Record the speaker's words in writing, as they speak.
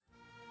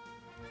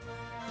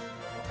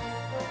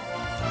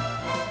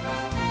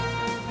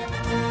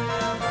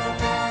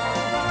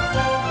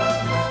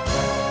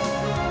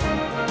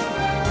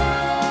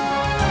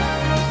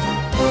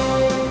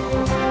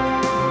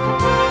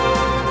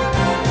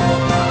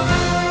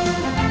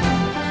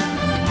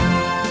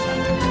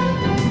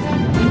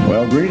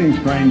Greetings,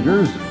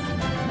 strangers.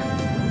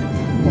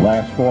 The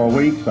last 4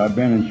 weeks I've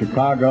been in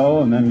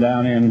Chicago and then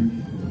down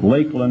in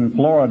Lakeland,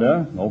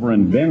 Florida, over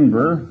in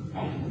Denver.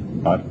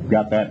 I've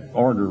got that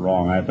order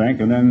wrong, I think.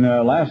 And then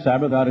last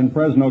Sabbath out in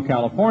Fresno,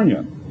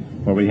 California,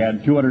 where we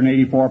had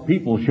 284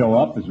 people show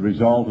up as a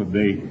result of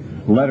the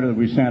letter that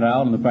we sent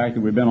out and the fact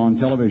that we've been on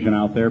television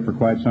out there for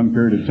quite some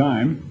period of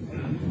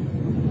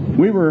time.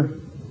 We were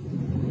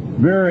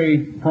very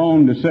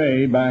prone to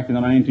say back in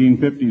the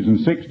 1950s and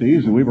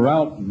 60s that we were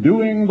out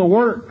doing the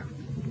work.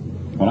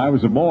 When I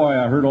was a boy,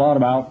 I heard a lot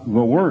about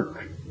the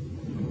work.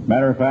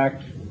 Matter of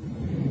fact,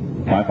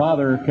 my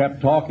father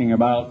kept talking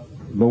about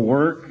the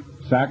work,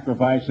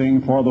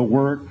 sacrificing for the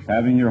work,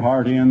 having your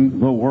heart in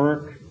the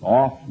work,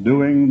 off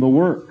doing the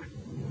work.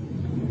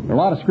 There are a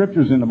lot of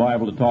scriptures in the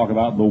Bible to talk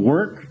about the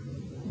work.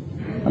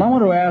 And I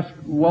want to ask,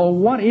 well,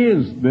 what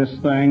is this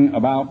thing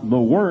about the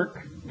work?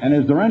 And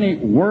is there any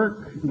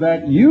work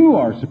that you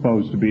are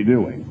supposed to be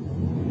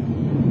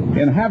doing?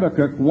 In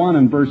Habakkuk 1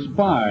 and verse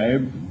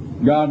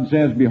 5, God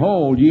says,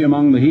 "Behold, ye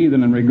among the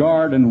heathen, and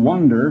regard and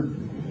wonder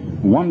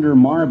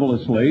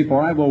marvelously,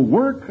 for I will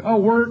work a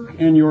work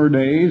in your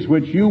days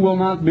which you will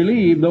not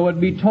believe, though it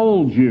be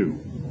told you."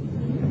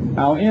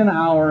 Now, in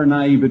our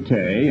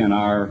naivete and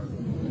our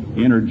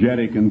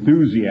energetic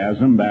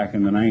enthusiasm back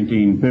in the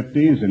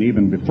 1950s and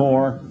even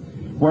before,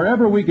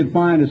 wherever we could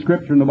find a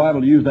scripture in the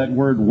Bible to use that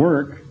word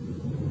work,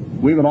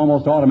 we would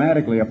almost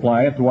automatically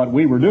apply it to what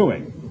we were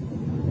doing.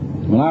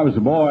 When I was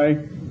a boy,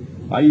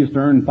 I used to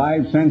earn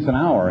 5 cents an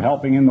hour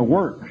helping in the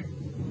work.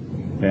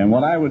 And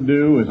what I would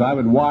do is I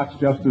would watch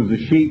just as the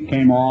sheet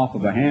came off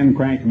of a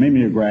hand-cranked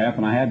mimeograph,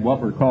 and I had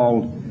what were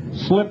called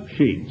slip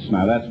sheets.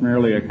 Now, that's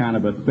merely a kind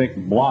of a thick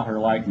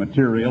blotter-like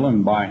material,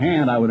 and by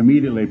hand I would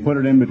immediately put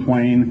it in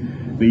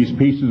between these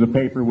pieces of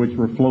paper which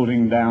were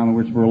floating down,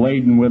 which were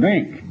laden with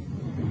ink.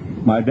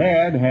 My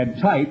dad had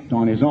typed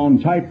on his own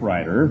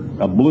typewriter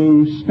a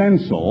blue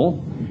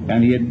stencil,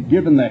 and he had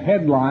given the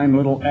headline a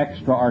little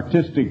extra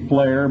artistic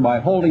flair by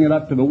holding it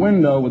up to the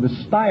window with a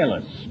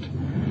stylus.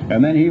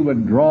 And then he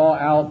would draw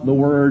out the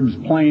words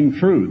 "plain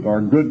truth" or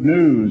 "good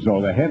news"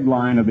 or the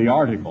headline of the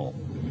article.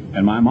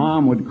 And my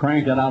mom would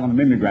crank it out on the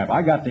mimeograph.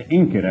 I got to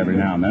ink it every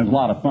now and then. It was a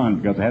lot of fun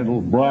because it had a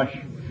little brush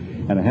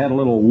and it had a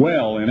little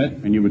well in it,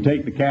 and you would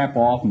take the cap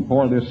off and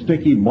pour this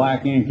sticky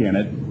black ink in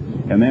it,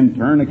 and then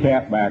turn the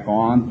cap back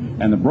on,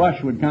 and the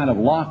brush would kind of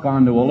lock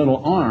onto a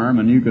little arm,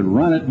 and you could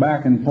run it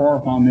back and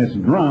forth on this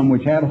drum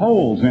which had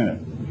holes in it.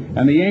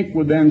 And the ink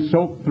would then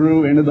soak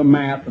through into the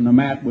mat, and the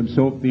mat would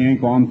soak the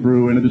ink on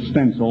through into the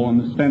stencil, and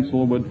the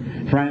stencil would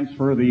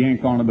transfer the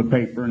ink onto the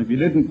paper. And if you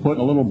didn't put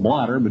a little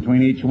blotter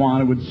between each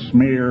one, it would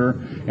smear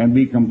and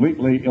be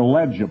completely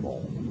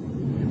illegible.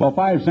 Well,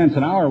 5 cents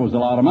an hour was a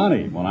lot of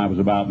money. When I was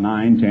about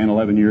 9, 10,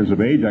 11 years of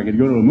age, I could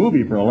go to a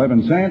movie for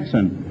 11 cents,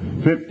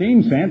 and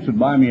 15 cents would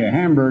buy me a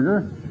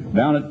hamburger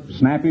down at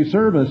Snappy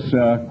Service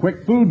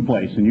quick food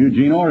place in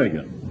Eugene,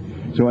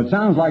 Oregon. So it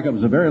sounds like it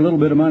was a very little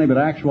bit of money, but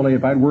actually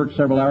if I'd worked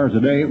several hours a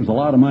day, it was a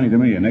lot of money to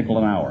me, a nickel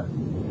an hour.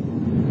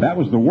 That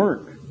was the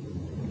work.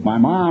 My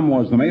mom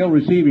was the mail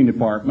receiving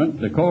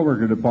department, the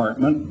co-worker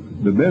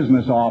department, the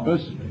business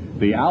office,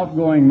 the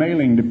outgoing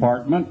mailing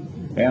department,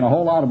 and a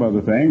whole lot of other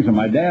things. And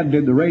my dad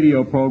did the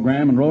radio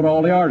program and wrote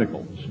all the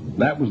articles.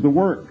 That was the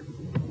work.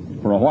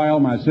 For a while,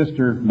 my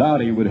sister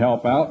Dottie would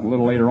help out. A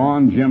little later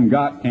on, Jim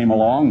Gott came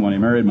along when he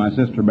married my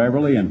sister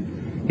Beverly,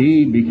 and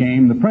he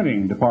became the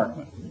printing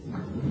department.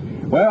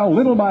 Well,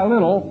 little by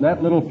little,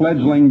 that little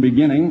fledgling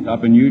beginning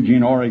up in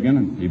Eugene, Oregon,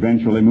 and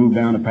eventually moved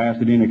down to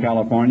Pasadena,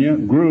 California,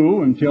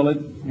 grew until it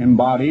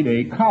embodied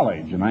a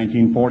college in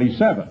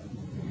 1947.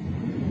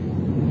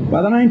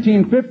 By the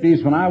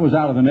 1950s, when I was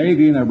out of the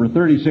Navy and there were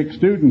 36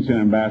 students in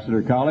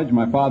Ambassador College,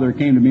 my father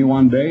came to me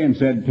one day and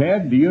said,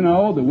 "Ted, do you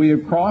know that we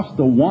have crossed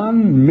the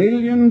 $1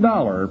 million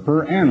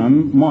per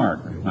annum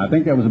mark?" I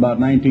think that was about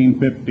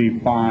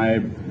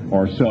 1955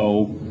 or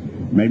so,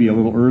 maybe a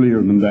little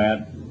earlier than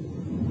that.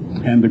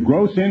 And the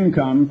gross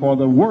income for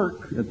the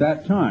work at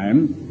that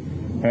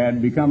time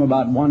had become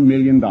about $1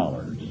 million.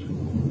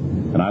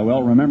 And I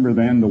well remember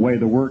then the way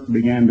the work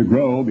began to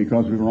grow,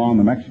 because we were on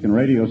the Mexican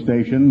radio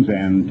stations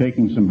and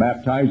taking some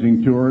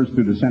baptizing tours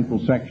through the central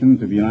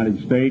sections of the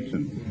United States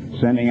and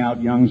sending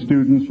out young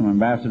students from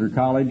Ambassador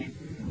College.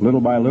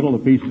 Little by little,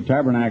 the Feast of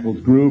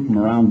Tabernacles grew from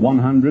around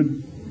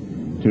 100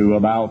 to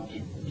about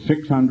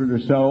 600 or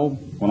so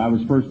when I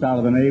was first out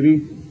of the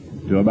Navy,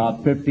 to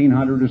about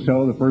 1,500 or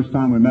so the first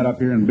time we met up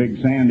here in Big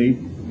Sandy.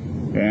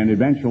 And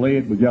eventually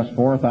it was just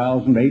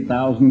 4,000,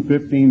 8,000,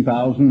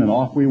 15,000, and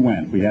off we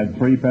went. We had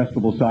 3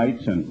 festival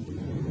sites,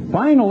 and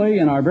finally,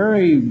 in our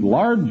very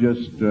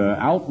largest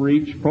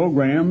outreach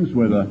programs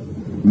with a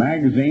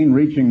magazine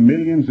reaching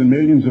millions and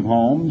millions of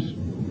homes,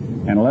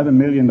 an $11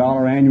 million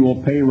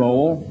annual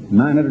payroll,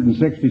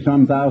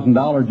 $960-some thousand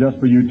just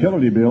for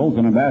utility bills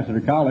in Ambassador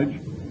College,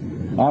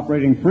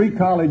 operating 3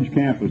 college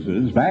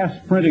campuses,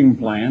 vast printing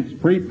plants,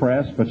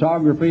 pre-press,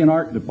 photography and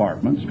art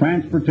departments,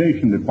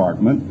 transportation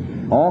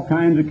department, all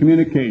kinds of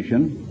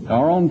communication,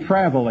 our own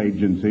travel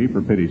agency,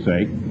 for pity's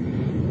sake.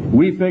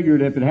 We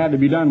figured if it had to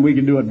be done, we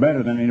could do it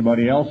better than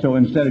anybody else, so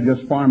instead of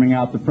just farming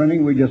out the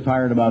printing, we just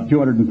hired about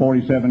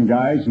 247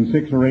 guys and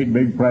 6 or 8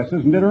 big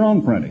presses and did our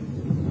own printing.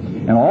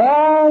 And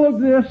all of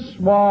this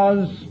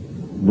was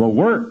the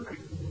work.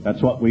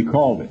 That's what we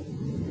called it.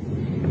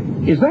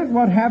 Is that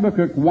what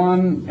Habakkuk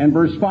 1 and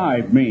verse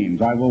 5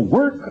 means? I will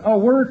work a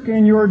work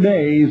in your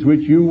days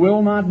which you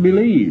will not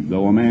believe,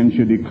 though a man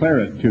should declare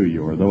it to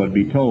you, or though it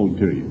be told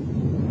to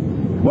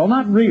you. Well,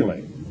 not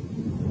really.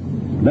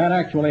 That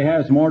actually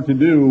has more to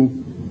do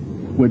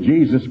with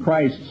Jesus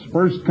Christ's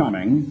first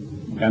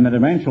coming, and then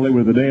eventually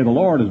with the day of the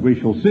Lord, as we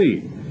shall see.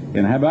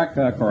 In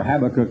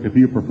Habakkuk, if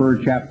you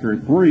prefer, chapter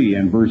 3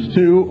 and verse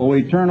 2, O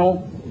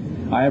Eternal,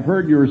 I have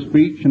heard your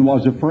speech and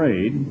was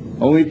afraid.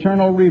 O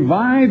Eternal,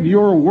 revive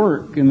your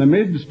work in the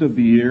midst of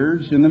the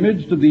years. In the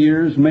midst of the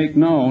years make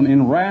known.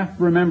 In wrath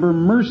remember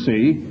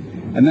mercy.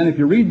 And then if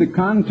you read the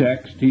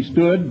context, he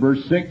stood,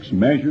 verse 6,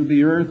 measured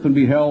the earth and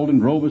beheld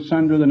and drove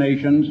asunder the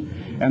nations.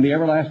 And the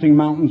everlasting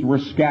mountains were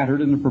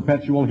scattered and the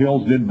perpetual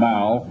hills did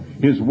bow.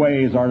 His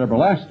ways are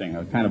everlasting.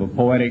 A kind of a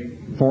poetic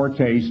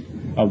foretaste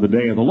of the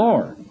day of the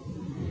Lord.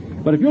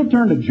 But if you'll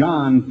turn to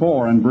John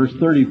 4 and verse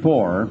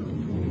 34,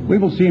 we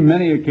will see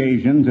many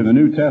occasions in the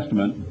New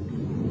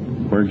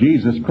Testament where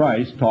Jesus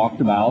Christ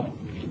talked about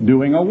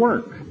doing a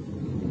work.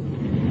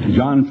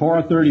 John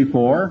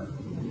 4:34.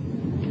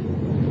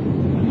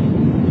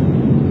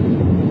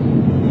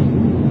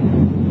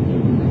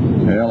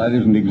 Well, that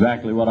isn't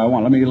exactly what I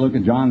want. Let me look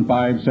at John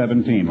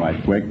 5:17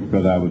 right quick,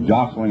 because I was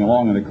jostling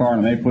along in the car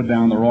and they put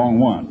down the wrong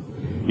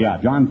one. Yeah,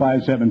 John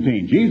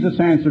 5:17. Jesus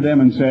answered them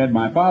and said,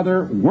 My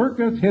Father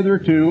worketh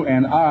hitherto,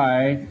 and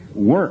I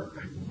work.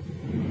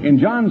 In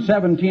John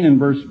 17 and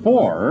verse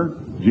 4,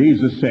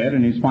 Jesus said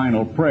in his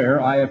final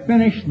prayer, I have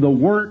finished the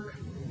work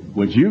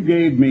which you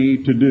gave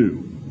me to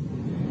do.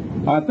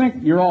 I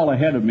think you're all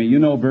ahead of me. You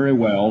know very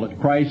well that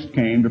Christ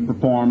came to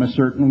perform a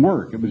certain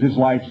work. It was his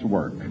life's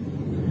work.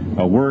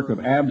 A work of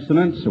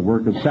abstinence, a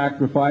work of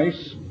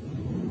sacrifice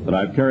that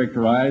I've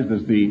characterized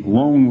as the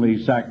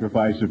lonely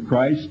sacrifice of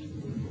Christ,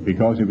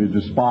 because he was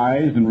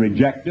despised and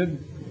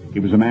rejected. He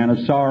was a man of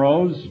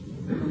sorrows.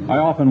 I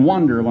often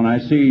wonder when I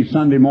see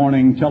Sunday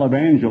morning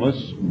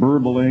televangelists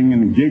burbling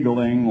and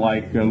giggling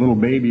like a little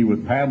baby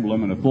with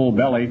pablum and a full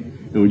belly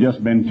who had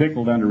just been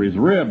tickled under his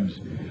ribs,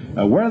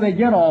 where they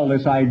get all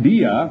this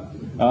idea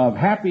of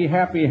happy,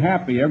 happy,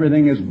 happy.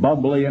 Everything is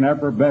bubbly and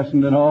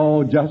effervescent and,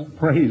 oh, just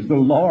praise the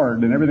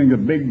Lord. And everything's a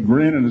big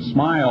grin and a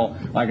smile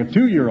like a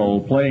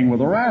 2-year-old playing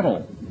with a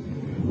rattle.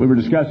 We were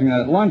discussing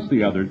that at lunch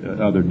the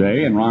other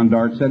day, and Ron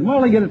Dart said,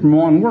 well, they get it from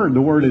one word.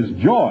 The word is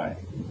joy.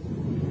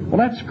 Well,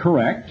 that's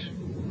correct.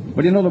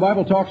 But you know, the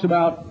Bible talks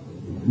about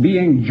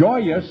being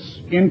joyous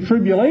in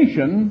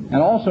tribulation, and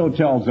also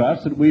tells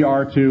us that we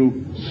are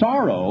to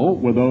sorrow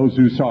with those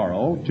who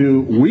sorrow,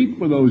 to weep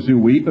with those who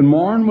weep, and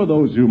mourn with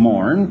those who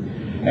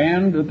mourn,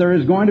 and that there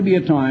is going to be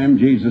a time,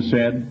 Jesus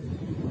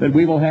said, that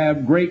we will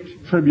have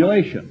great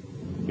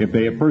tribulation. If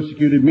they have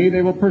persecuted me,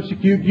 they will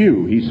persecute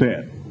you, he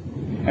said.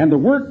 And the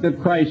work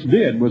that Christ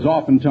did was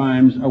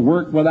oftentimes a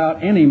work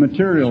without any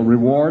material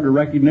reward or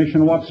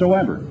recognition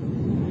whatsoever.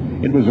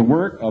 It was a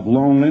work of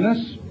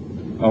loneliness,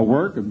 a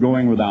work of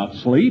going without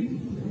sleep,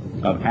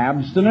 of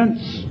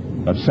abstinence,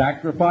 of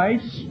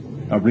sacrifice,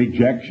 of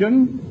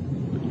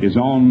rejection. His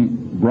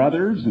own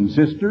brothers and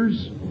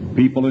sisters,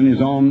 people in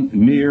his own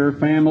near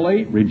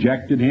family,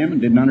 rejected him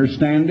and didn't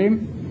understand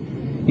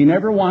him. He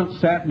never once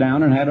sat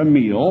down and had a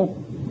meal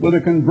with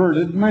a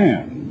converted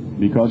man,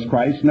 because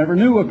Christ never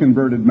knew a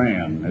converted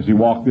man as he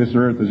walked this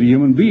earth as a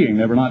human being,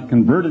 never not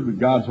converted with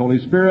God's Holy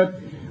Spirit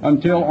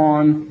until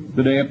on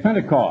the day of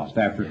Pentecost,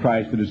 after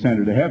Christ had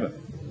ascended to heaven.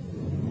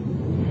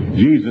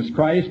 Jesus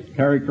Christ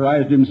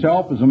characterized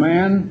himself as a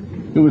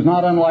man who was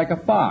not unlike a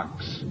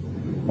fox,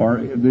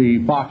 or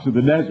the fox of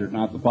the desert,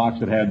 not the fox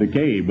that had the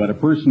cave, but a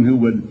person who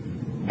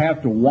would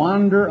have to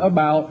wander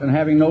about and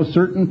having no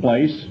certain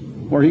place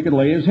where he could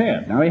lay his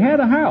head. Now, he had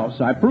a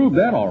house. I proved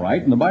that all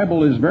right, and the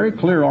Bible is very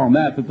clear on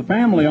that the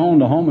family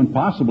owned a home, and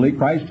possibly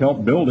Christ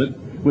helped build it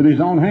with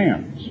his own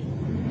hands.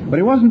 But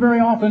he wasn't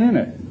very often in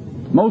it.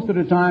 Most of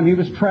the time he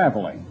was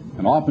traveling,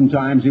 and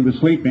oftentimes he was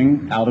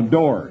sleeping out of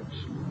doors.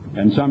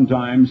 And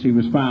sometimes he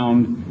was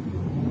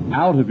found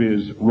out of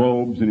his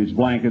robes and his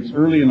blankets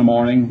early in the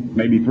morning,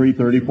 maybe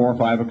 3:30, 4,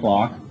 5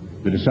 o'clock.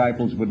 The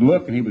disciples would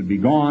look, and he would be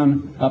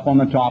gone up on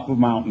the top of a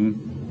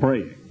mountain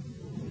praying.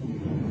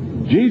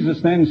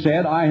 Jesus then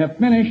said, I have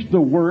finished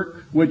the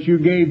work which you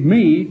gave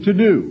me to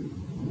do.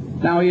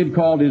 Now he had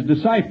called his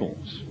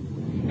disciples,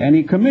 and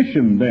he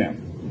commissioned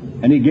them,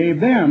 and he gave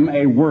them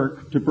a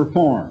work to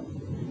perform.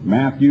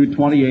 Matthew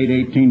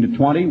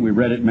 28:18-20, we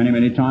read it many,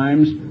 many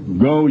times.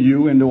 Go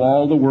you into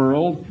all the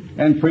world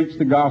and preach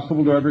the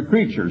gospel to every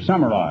creature,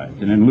 summarized.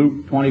 And in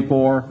Luke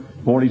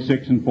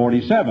 24:46 and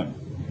 47.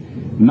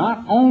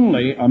 Not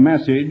only a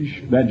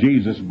message that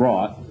Jesus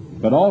brought,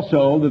 but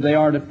also that they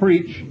are to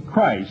preach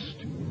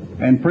Christ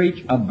and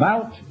preach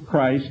about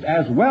Christ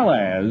as well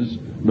as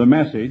the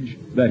message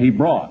that he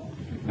brought.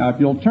 Now, if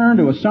you'll turn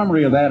to a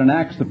summary of that in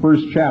Acts, the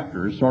first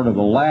chapter, sort of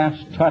the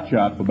last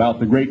touch-up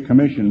about the Great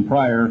Commission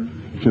prior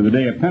to the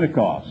day of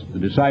Pentecost. The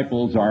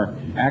disciples are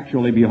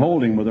actually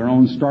beholding with their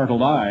own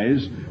startled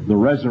eyes the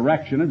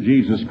resurrection of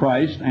Jesus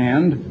Christ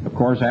and, of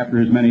course,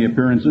 after his many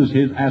appearances,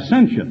 his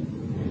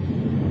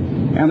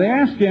ascension. And they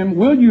ask him,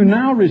 will you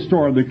now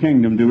restore the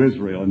kingdom to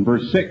Israel, in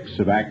verse 6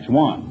 of Acts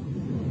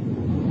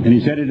 1. And he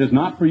said, it is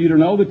not for you to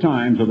know the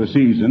times or the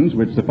seasons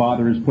which the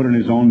Father has put in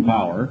his own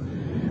power,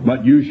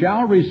 but you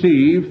shall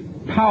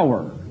receive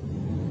power.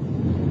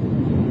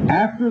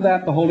 After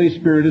that the Holy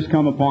Spirit has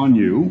come upon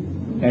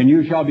you, and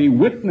you shall be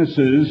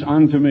witnesses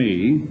unto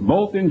me,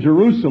 both in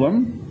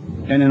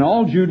Jerusalem and in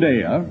all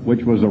Judea,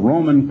 which was a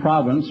Roman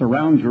province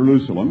around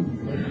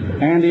Jerusalem,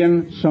 and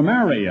in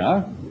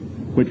Samaria,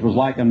 which was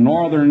like a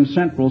northern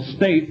central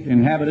state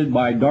inhabited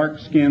by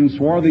dark-skinned,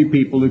 swarthy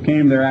people who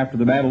came there after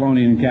the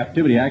Babylonian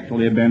captivity,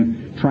 actually had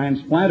been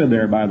transplanted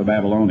there by the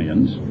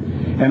Babylonians,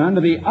 and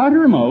unto the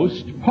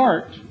uttermost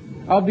part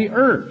of the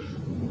earth.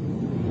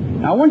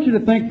 Now, I want you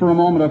to think for a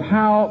moment of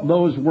how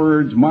those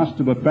words must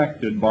have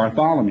affected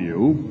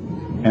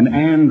Bartholomew and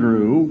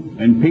Andrew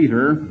and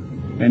Peter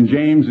and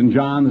James and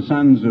John, the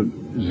sons of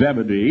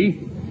Zebedee,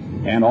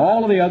 and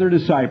all of the other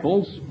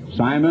disciples,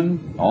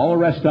 Simon, all the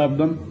rest of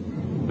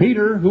them.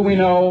 Peter, who we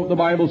know, the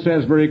Bible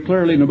says very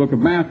clearly in the book of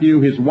Matthew,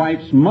 his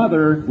wife's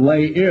mother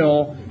lay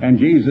ill, and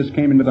Jesus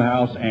came into the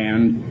house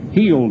and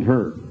healed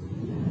her.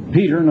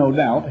 Peter, no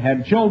doubt,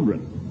 had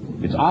children.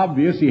 It's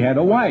obvious he had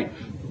a wife,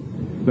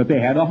 but they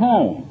had a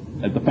home,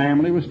 that the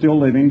family was still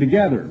living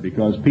together,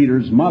 because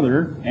Peter's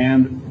mother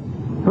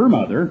and her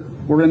mother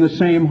were in the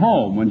same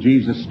home when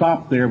Jesus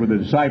stopped there with the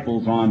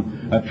disciples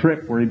on a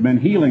trip where he'd been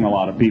healing a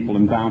lot of people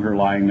and found her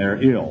lying there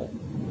ill.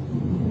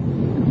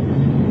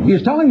 He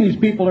is telling these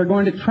people they're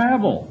going to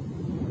travel,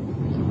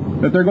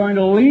 that they're going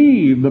to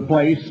leave the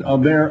place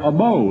of their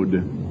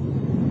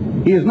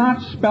abode. He is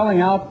not spelling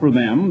out for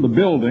them the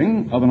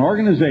building of an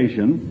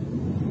organization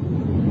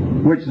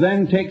which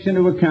then takes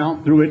into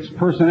account through its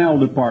personnel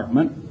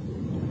department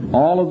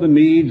all of the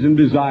needs and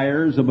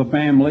desires of a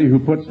family who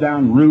puts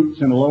down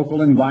roots in a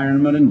local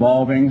environment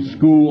involving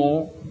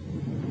school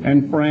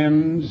and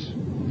friends,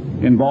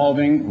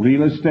 involving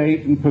real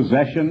estate and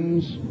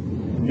possessions,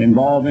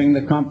 involving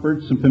the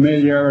comforts and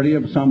familiarity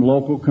of some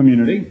local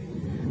community.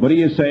 But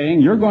he is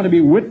saying, you're going to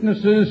be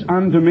witnesses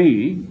unto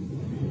me,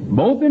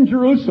 both in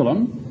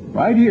Jerusalem,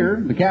 right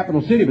here, the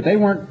capital city, but they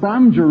weren't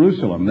from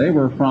Jerusalem. They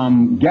were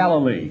from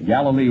Galilee.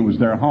 Galilee was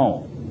their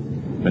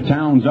home. The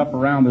towns up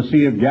around the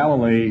Sea of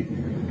Galilee,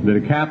 the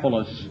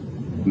Decapolis,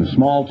 and the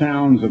small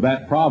towns of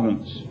that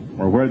province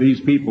were where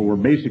these people were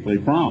basically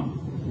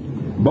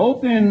from.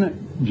 Both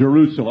in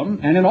Jerusalem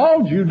and in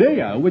all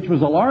Judea, which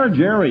was a large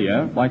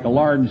area, like a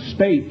large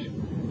state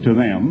to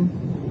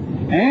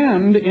them,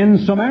 and in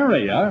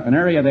Samaria, an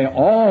area they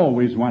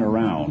always went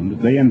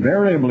around. They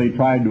invariably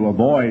tried to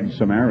avoid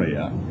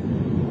Samaria.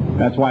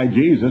 That's why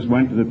Jesus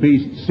went to the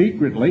feast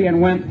secretly and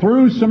went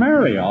through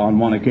Samaria on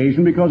one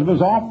occasion, because it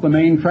was off the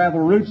main travel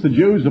routes. The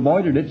Jews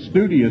avoided it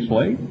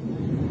studiously.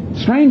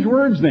 Strange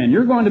words then.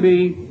 You're going to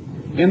be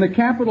in the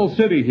capital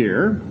city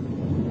here,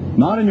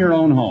 not in your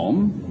own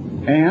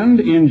home, and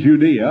in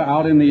Judea,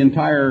 out in the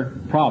entire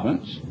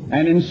province,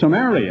 and in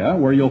Samaria,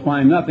 where you'll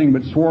find nothing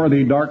but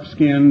swarthy,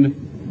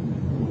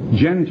 dark-skinned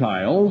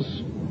Gentiles,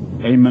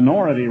 a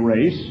minority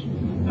race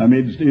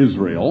amidst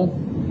Israel,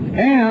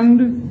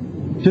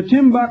 and to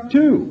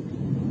Timbuktu,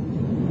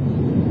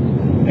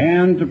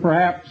 and to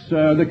perhaps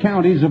the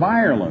counties of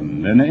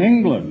Ireland and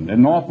England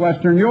and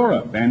northwestern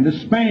Europe, and to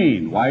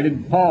Spain. Why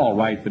did Paul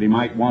write that he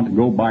might want to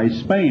go by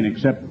Spain,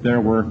 except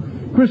there were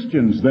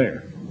Christians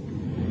there?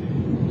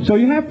 So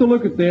you have to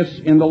look at this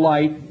in the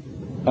light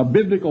of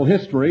biblical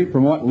history,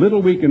 from what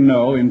little we can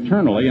know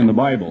internally in the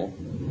Bible.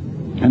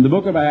 And the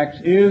book of Acts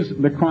is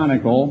the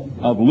chronicle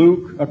of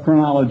Luke, a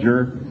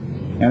chronologer,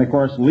 and of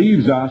course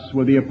leaves us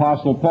with the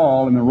Apostle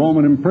Paul in the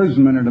Roman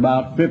imprisonment at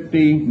about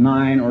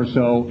 59 or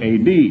so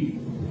A.D.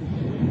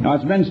 Now,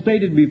 it's been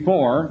stated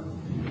before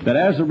that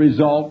as a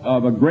result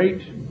of a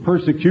great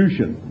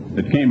persecution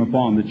that came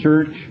upon the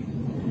church,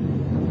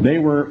 they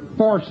were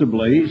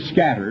forcibly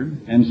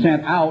scattered and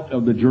sent out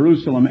of the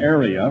Jerusalem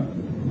area,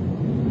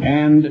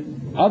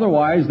 and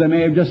otherwise they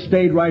may have just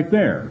stayed right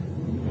there.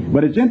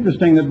 But it's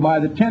interesting that by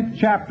the 10th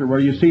chapter, where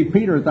you see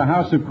Peter at the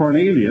house of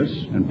Cornelius,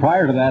 and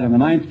prior to that in the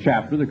 9th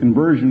chapter, the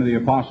conversion of the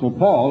Apostle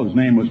Paul, whose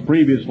name was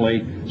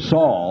previously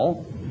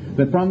Saul,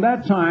 that from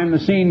that time the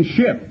scene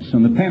shifts,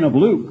 and the pen of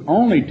Luke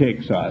only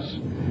takes us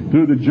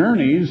through the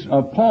journeys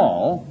of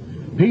Paul.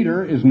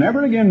 Peter is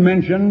never again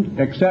mentioned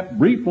except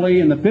briefly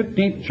in the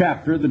 15th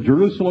chapter, the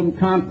Jerusalem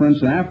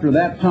conference, and after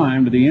that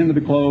time, to the end of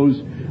the close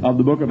of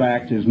the book of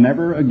Acts, is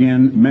never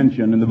again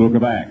mentioned in the book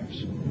of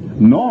Acts.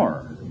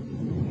 Nor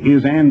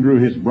is Andrew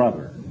his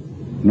brother,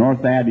 nor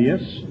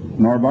Thaddeus,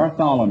 nor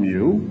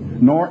Bartholomew,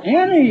 nor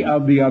any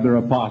of the other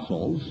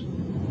apostles.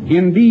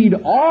 Indeed,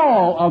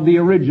 all of the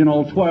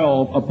original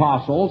 12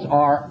 apostles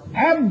are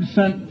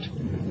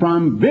absent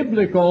from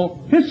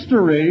biblical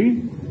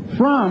history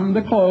from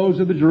the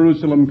close of the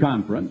Jerusalem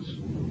conference.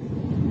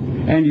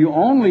 And you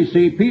only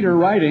see Peter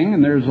writing,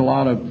 and there's a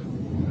lot of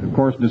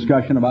course,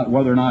 discussion about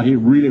whether or not he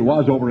really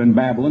was over in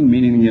Babylon,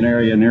 meaning an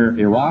area near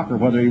Iraq, or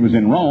whether he was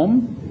in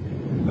Rome.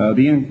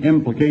 The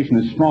implication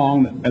is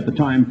strong that at the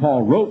time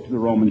Paul wrote to the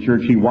Roman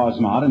church, he was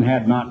not and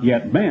had not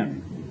yet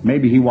been.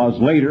 Maybe he was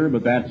later,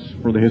 but that's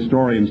for the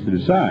historians to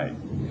decide.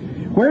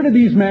 Where did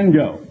these men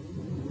go?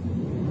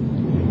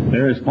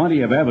 There is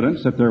plenty of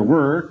evidence that there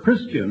were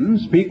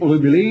Christians, people who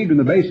believed in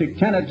the basic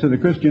tenets of the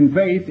Christian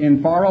faith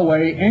in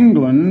faraway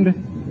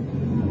England,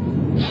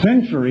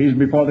 centuries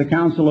before the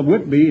Council of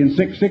Whitby in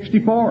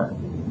 664.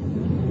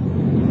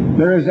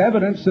 There is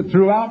evidence that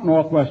throughout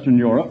northwestern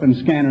Europe and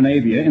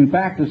Scandinavia, in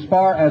fact as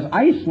far as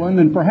Iceland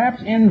and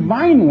perhaps in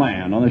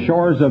Vineland on the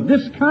shores of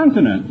this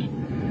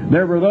continent,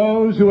 there were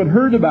those who had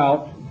heard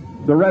about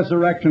the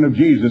resurrection of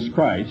Jesus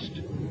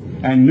Christ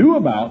and knew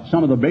about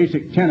some of the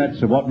basic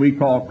tenets of what we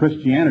call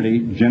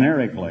Christianity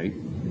generically,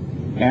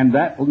 and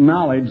that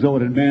knowledge, though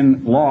it had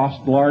been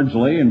lost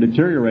largely and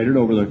deteriorated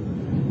over the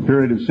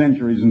period of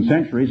centuries and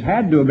centuries,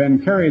 had to have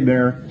been carried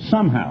there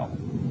somehow.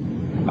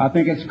 I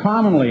think it's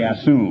commonly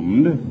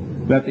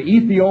assumed that the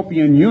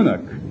Ethiopian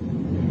eunuch,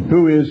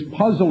 who is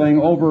puzzling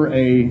over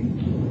a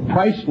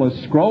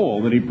priceless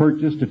scroll that he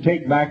purchased to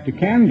take back to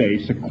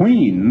Candace, a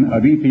queen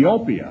of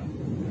Ethiopia,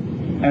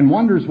 and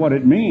wonders what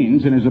it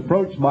means, and is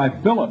approached by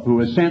Philip, who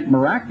is sent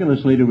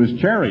miraculously to his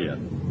chariot,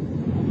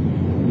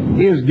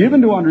 is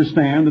given to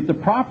understand that the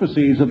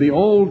prophecies of the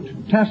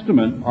Old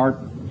Testament are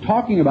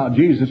talking about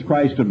Jesus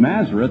Christ of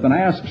Nazareth, and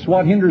asks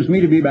what hinders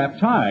me to be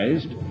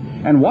baptized,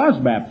 and was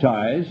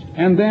baptized,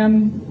 and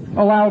then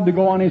allowed to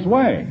go on his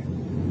way.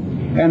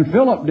 And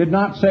Philip did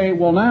not say,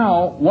 well,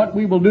 now what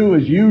we will do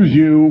is use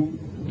you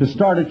to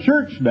start a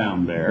church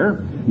down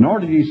there, nor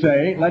did he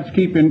say, let's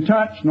keep in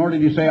touch, nor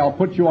did he say, I'll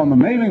put you on the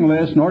mailing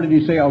list, nor did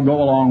he say, I'll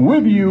go along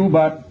with you,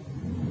 but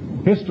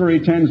history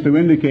tends to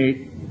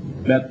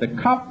indicate that the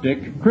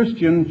Coptic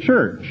Christian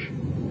church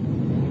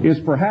is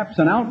perhaps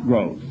an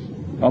outgrowth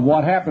of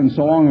what happened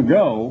so long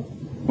ago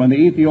when the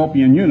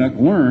Ethiopian eunuch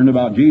learned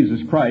about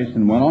Jesus Christ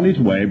and went on his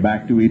way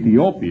back to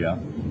Ethiopia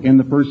in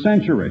the first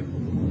century.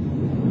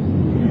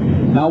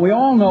 Now, we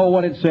all know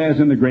what it says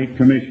in the Great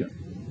Commission.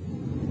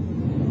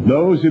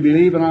 Those who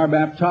believe and are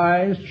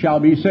baptized shall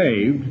be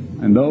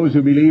saved, and those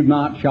who believe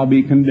not shall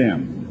be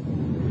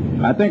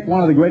condemned. I think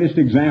one of the greatest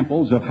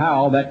examples of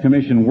how that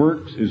commission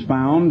works is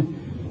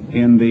found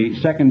in the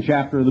 2nd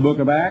chapter of the book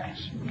of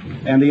Acts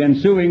and the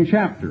ensuing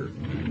chapter.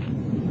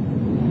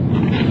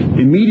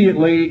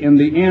 Immediately in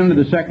the end of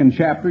the 2nd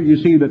chapter, you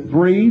see that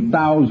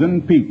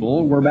 3,000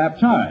 people were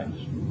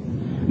baptized.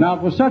 Now,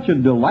 it was such a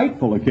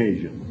delightful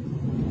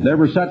occasion. There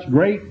were such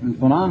great and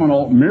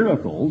phenomenal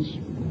miracles,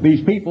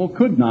 these people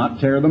could not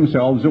tear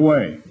themselves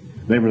away.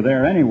 They were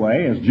there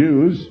anyway as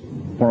Jews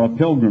for a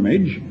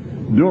pilgrimage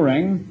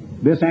during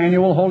this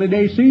annual holy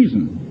day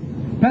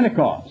season,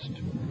 Pentecost.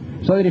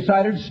 So they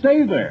decided to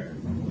stay there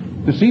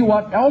to see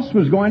what else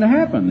was going to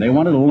happen. They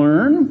wanted to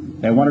learn.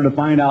 They wanted to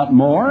find out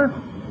more.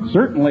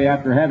 Certainly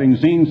after having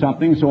seen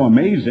something so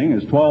amazing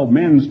as 12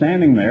 men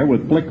standing there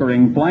with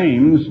flickering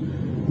flames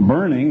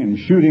burning and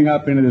shooting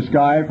up into the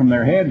sky from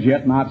their heads,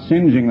 yet not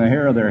singeing the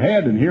hair of their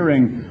head, and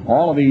hearing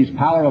all of these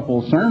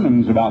powerful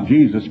sermons about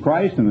Jesus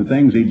Christ and the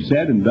things he'd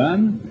said and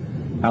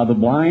done, how the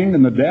blind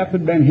and the deaf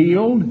had been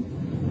healed,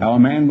 how a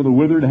man with a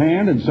withered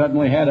hand had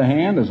suddenly had a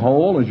hand as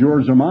whole as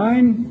yours or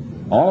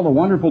mine, all the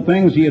wonderful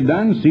things he had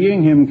done,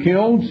 seeing him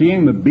killed,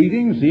 seeing the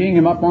beating, seeing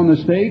him up on the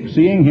stake,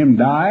 seeing him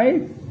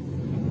die,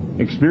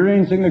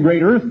 experiencing the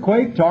great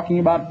earthquake, talking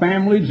about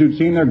families who'd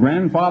seen their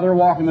grandfather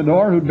walk in the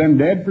door who'd been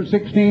dead for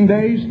 16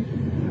 days.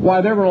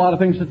 Why, there were a lot of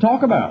things to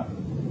talk about.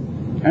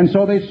 And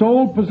so they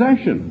sold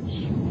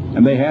possessions,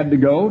 and they had to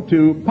go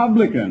to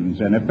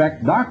publicans and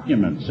effect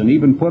documents and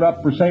even put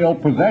up for sale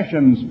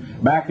possessions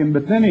back in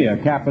Bithynia,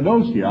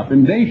 Cappadocia, up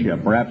in Dacia,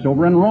 perhaps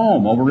over in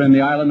Rome, over in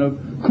the island of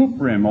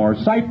Cuprim or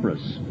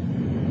Cyprus.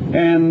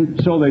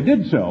 And so they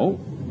did so.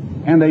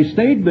 And they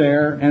stayed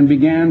there and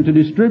began to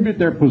distribute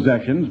their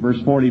possessions,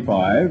 verse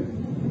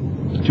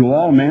 45, to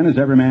all men as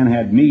every man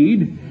had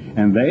need,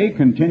 and they,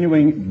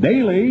 continuing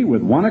daily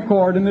with one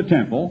accord in the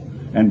temple,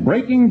 and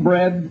breaking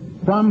bread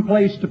from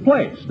place to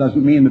place.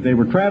 Doesn't mean that they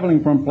were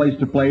traveling from place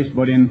to place,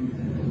 but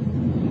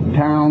in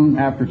town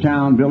after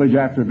town, village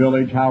after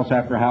village, house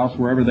after house,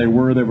 wherever they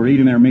were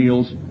eating their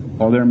meals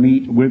or their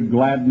meat with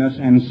gladness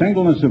and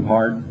singleness of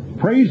heart,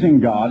 praising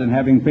God and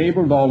having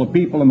favor with all the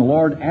people, and the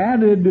Lord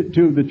added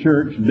to the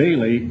church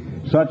daily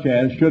such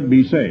as should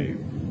be saved.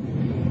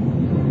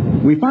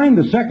 We find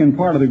the second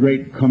part of the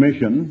Great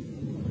Commission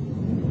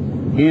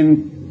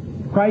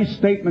in Christ's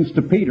statements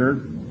to Peter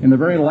in the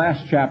very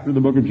last chapter of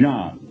the book of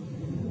John,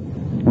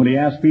 when he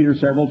asked Peter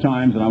several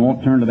times, and I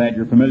won't turn to that,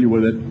 you're familiar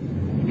with it,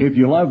 if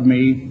you love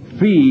me,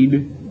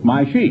 feed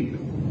my sheep.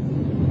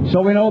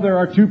 So we know there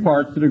are two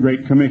parts to the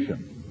Great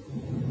Commission.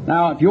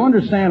 Now, if you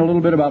understand a little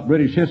bit about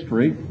British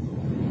history,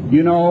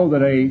 you know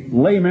that a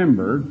lay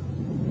member,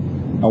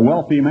 a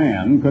wealthy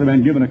man, could have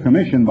been given a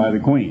commission by the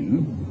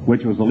Queen,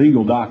 which was a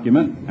legal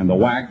document, and the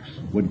wax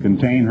would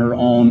contain her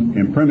own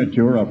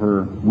imprimatur of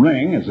her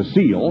ring as a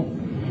seal,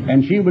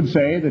 And she would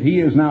say that he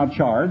is now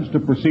charged to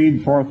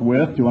proceed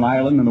forthwith to an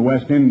island in the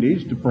West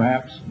Indies to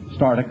perhaps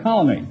start a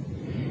colony.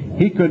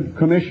 He could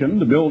commission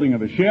the building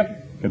of a ship,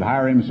 could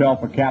hire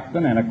himself a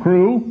captain and a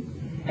crew,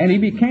 and he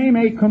became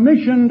a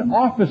commissioned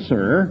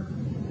officer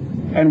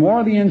and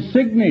wore the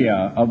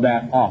insignia of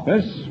that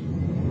office,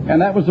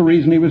 and that was the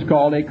reason he was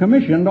called a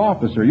commissioned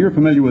officer. You're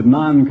familiar with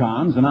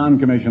non-cons, a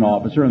non-commissioned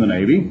officer in the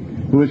Navy,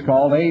 who is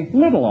called a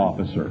little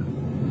officer,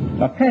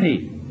 a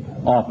petty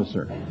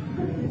officer.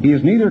 He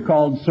is neither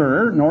called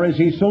sir nor is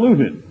he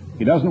saluted.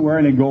 He doesn't wear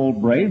any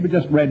gold braid, but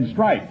just red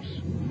stripes.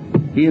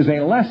 He is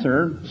a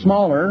lesser,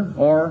 smaller,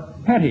 or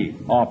petty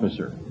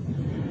officer.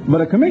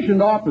 But a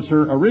commissioned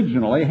officer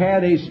originally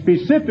had a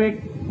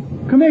specific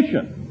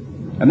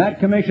commission, and that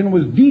commission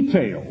was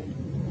detailed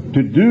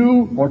to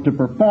do or to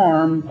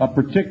perform a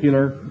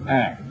particular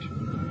act.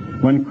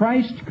 When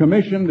Christ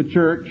commissioned the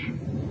church,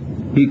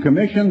 he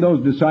commissioned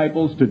those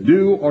disciples to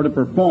do or to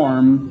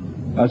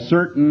perform a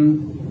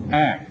certain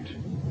act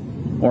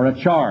or a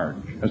charge,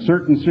 a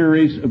certain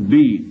series of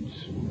deeds.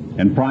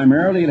 And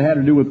primarily it had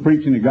to do with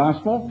preaching the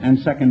gospel, and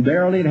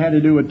secondarily it had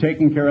to do with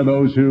taking care of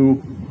those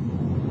who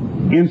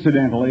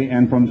incidentally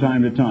and from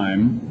time to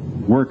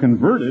time were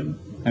converted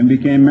and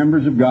became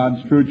members of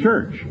God's true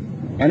church.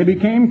 And it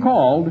became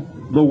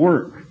called the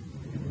work.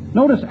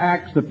 Notice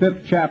Acts, the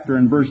 5th chapter,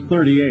 and verse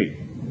 38.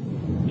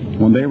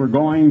 When they were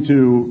going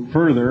to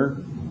further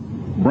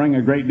bring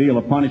a great deal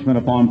of punishment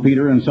upon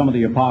Peter and some of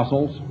the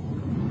apostles,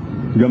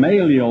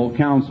 Gamaliel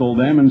counseled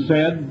them and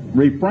said,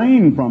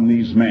 "Refrain from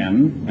these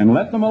men and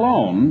let them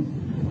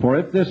alone, for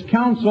if this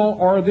counsel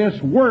or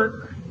this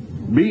work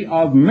be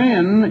of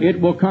men, it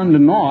will come to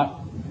naught.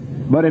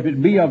 But if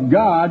it be of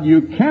God,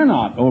 you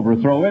cannot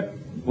overthrow it,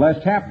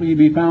 lest haply you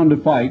be found to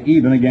fight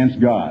even against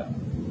God."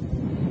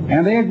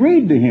 And they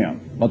agreed to him,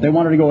 but they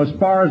wanted to go as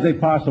far as they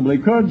possibly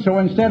could, so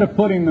instead of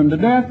putting them to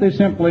death, they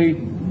simply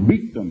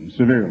beat them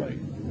severely.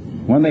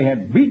 When they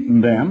had beaten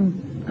them,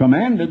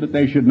 commanded that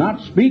they should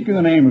not speak in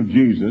the name of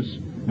Jesus,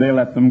 they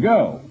let them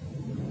go.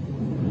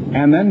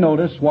 And then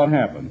notice what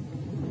happened.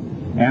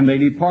 "And they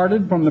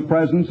departed from the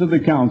presence of the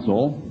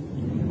council,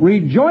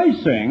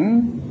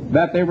 rejoicing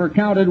that they were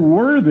counted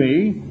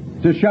worthy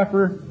to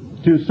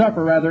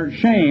suffer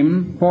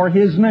shame for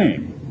his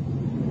name."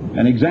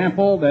 An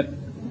example that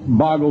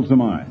boggles the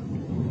mind.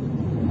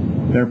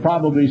 They're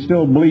probably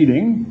still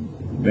bleeding.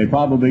 They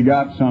probably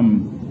got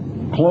some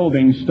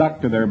clothing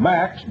stuck to their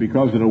backs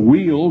because of the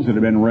wheels that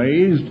have been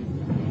raised.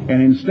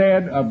 And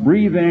instead of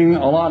breathing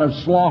a lot of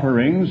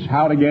slaughterings,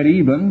 how to get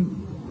even,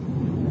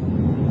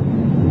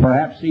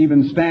 perhaps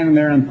even standing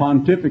there and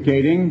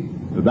pontificating,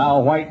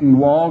 "Thou whitened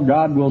wall,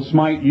 God will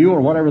smite you," or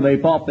whatever they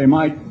thought they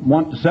might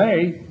want to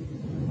say,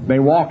 they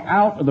walk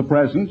out of the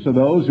presence of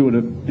those who would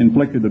have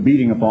inflicted the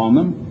beating upon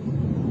them,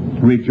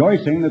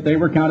 rejoicing that they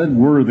were counted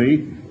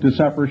worthy to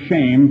suffer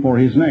shame for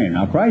his name.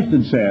 Now, Christ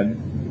had said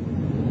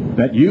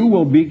that you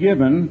will be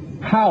given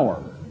power.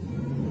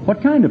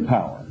 What kind of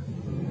power?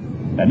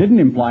 That didn't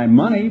imply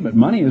money, but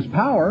money is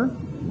power.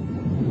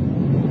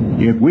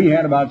 If we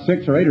had about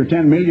 $6 or $8 or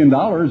 $10 million,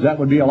 that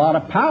would be a lot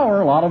of power,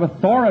 a lot of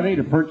authority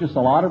to purchase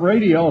a lot of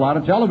radio, a lot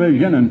of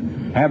television,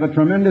 and have a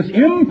tremendous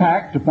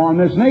impact upon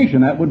this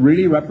nation. That would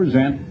really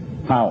represent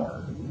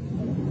power.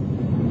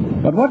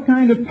 But what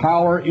kind of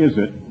power is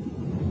it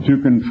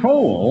to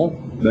control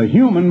the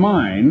human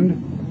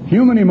mind,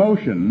 human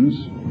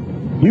emotions,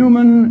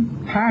 human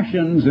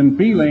passions and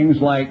feelings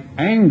like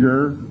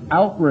anger,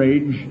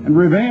 outrage, and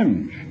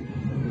revenge?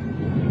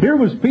 Here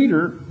was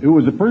Peter, who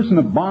was a person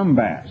of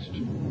bombast,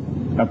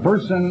 a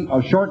person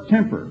of short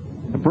temper,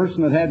 a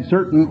person that had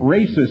certain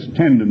racist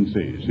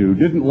tendencies, who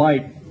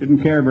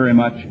didn't care very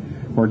much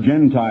for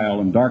Gentile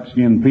and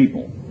dark-skinned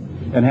people,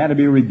 and had to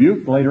be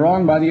rebuked later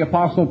on by the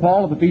Apostle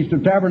Paul at the Feast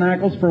of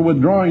Tabernacles for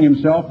withdrawing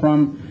himself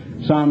from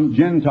some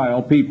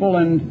Gentile people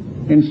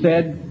and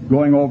instead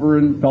going over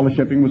and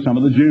fellowshipping with some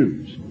of the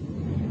Jews.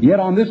 Yet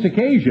on this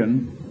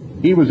occasion,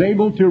 he was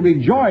able to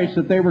rejoice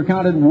that they were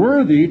counted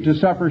worthy to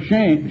suffer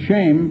shame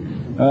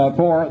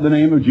for the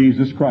name of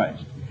Jesus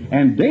Christ.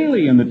 And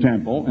daily in the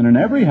temple and in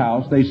every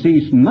house they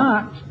ceased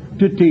not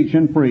to teach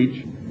and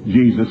preach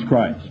Jesus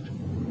Christ.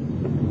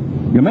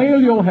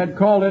 Gamaliel had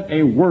called it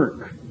a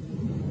work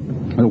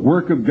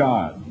of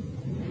God.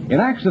 In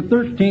Acts the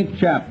 13th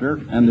chapter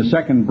and the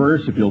 2nd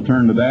verse, if you'll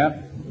turn to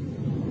that,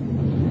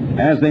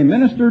 "As they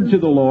ministered to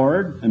the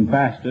Lord and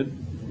fasted,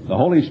 the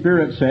Holy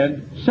Spirit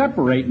said,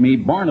 Separate me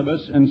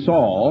Barnabas and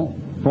Saul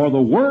for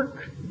the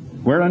work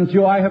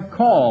whereunto I have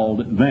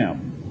called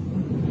them."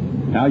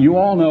 Now you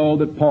all know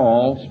that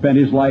Paul spent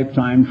his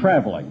lifetime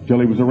traveling till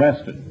he was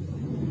arrested.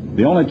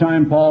 The only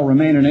time Paul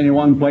remained in any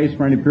one place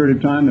for any period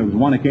of time, there was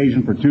one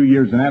occasion for 2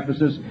 years in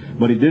Ephesus,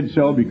 but he did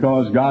so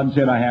because God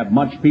said, "I have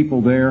much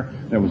people there."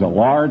 There was a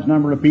large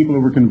number of people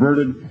who were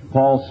converted.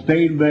 Paul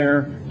stayed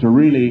there to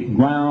really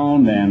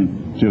ground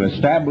and to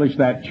establish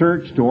that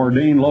church, to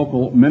ordain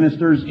local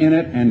ministers in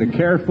it, and to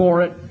care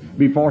for it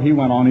before he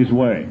went on his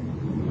way.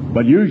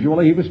 But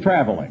usually he was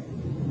traveling,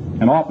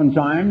 and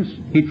oftentimes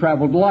he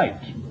traveled light.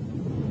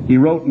 He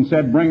wrote and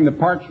said, bring the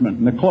parchment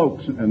and the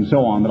cloaks and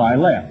so on that I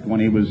left when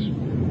he was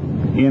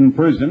in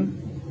prison,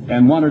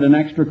 and wanted an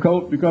extra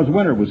coat because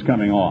winter was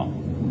coming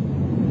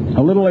on.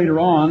 A little later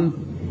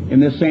on, in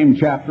this same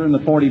chapter, in the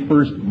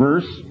 41st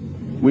verse,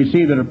 we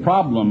see that a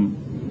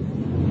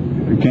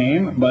problem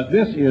came, but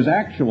this is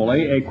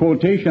actually a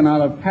quotation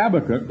out of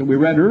Habakkuk that we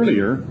read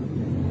earlier,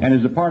 and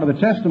is a part of the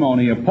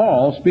testimony of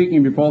Paul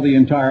speaking before the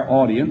entire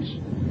audience.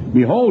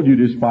 Behold, you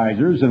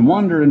despisers, and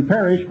wonder and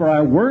perish, for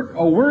I work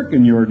a work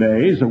in your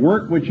days, a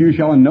work which you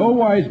shall in no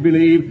wise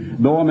believe,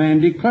 though a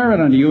man declare it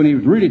unto you. And he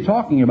was really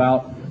talking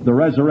about the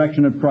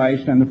resurrection of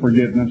Christ and the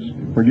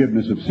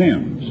forgiveness of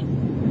sins.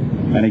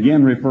 And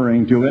again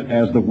referring to it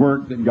as the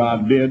work that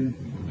God did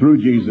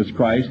through Jesus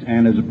Christ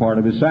and as a part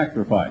of His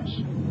sacrifice.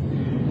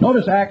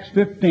 Notice Acts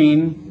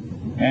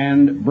 15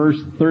 and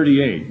verse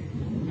 38.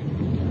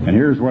 And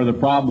here's where the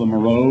problem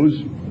arose.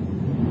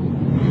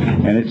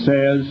 And it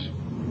says,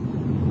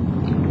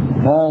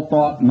 Paul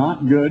thought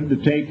not good to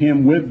take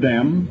him with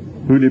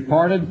them, who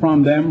departed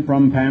from them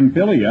from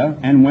Pamphylia,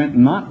 and went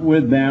not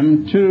with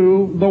them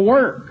to the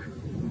work.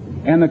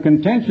 And the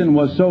contention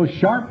was so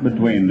sharp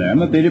between them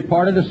that they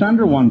departed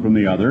asunder one from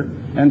the other.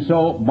 And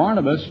so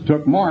Barnabas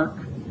took Mark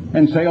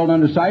and sailed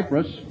unto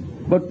Cyprus,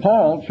 but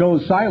Paul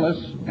chose Silas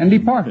and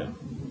departed.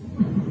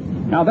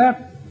 Now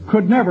that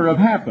could never have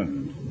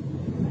happened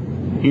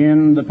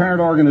in the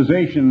parent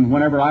organization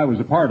whenever I was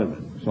a part of it,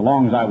 so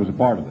long as I was a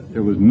part of it.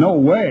 There was no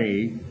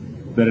way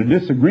that a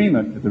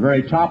disagreement at the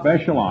very top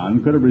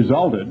echelon could have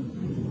resulted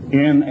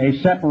in a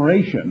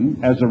separation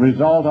as a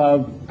result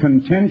of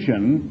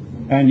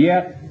contention, and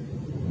yet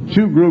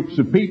two groups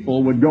of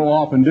people would go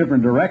off in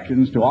different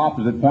directions to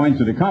opposite points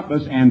of the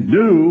compass and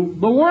do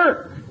the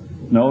work.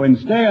 No,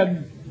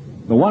 instead,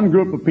 the one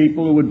group of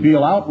people who would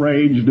feel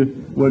outraged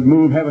would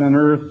move heaven and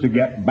earth to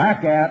get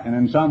back at and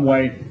in some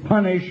way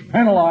punish,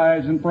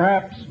 penalize, and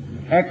perhaps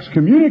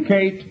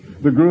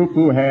excommunicate the group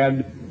who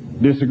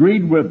had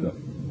disagreed with them.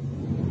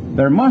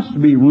 There must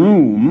be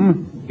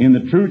room in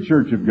the true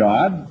church of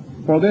God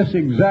for this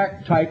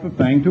exact type of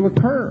thing to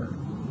occur.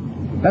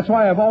 That's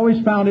why I've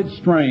always found it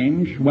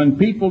strange when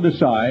people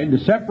decide to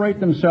separate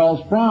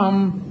themselves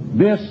from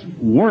this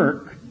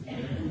work,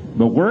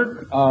 the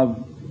work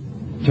of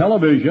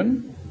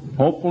television,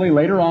 hopefully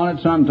later on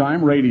at some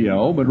time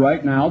radio, but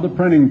right now the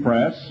printing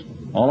press,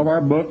 all of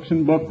our books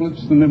and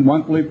booklets and the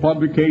monthly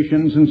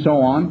publications and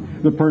so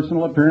on, the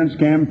personal appearance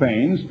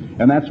campaigns,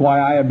 and that's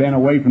why I have been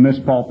away from this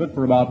pulpit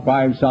for about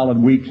 5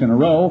 solid weeks in a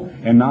row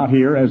and not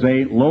here as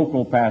a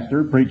local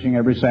pastor preaching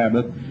every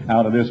Sabbath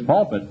out of this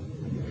pulpit.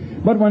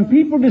 But when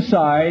people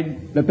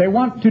decide that they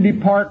want to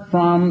depart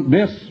from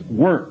this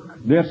work,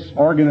 this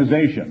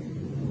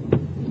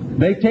organization,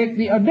 they take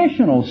the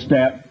additional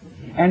step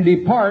and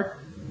depart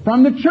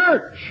from the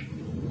church.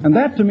 And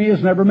that to me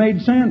has never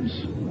made sense.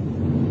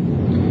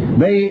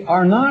 They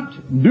are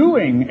not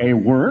doing a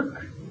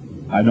work.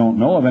 I don't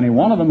know of any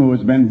one of them who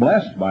has been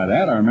blessed by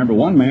that. I remember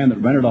one man that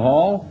rented a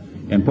hall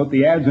and put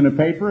the ads in a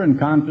paper and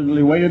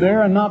confidently waited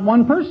there, and not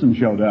one person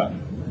showed up.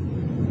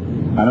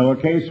 I know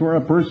a case where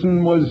a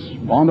person was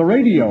on the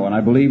radio, and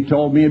I believe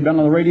told me had been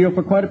on the radio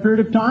for quite a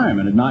period of time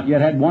and had not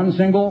yet had one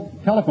single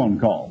telephone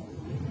call.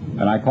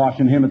 And I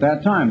cautioned him at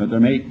that time that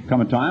there may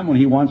come a time when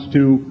he wants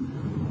to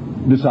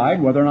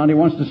decide whether or not he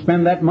wants to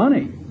spend that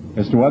money,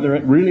 as to whether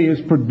it really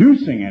is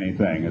producing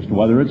anything, as to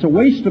whether it's a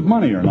waste of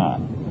money or not.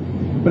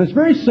 But it's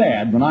very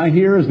sad when I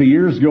hear, as the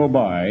years go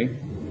by,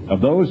 of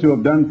those who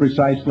have done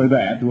precisely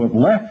that, who have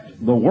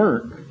left the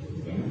work,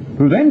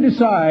 who then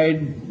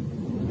decide,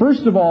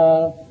 first of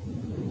all,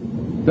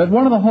 that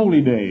one of the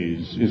holy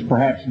days is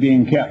perhaps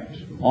being kept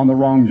on the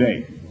wrong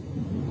date.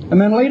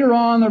 And then later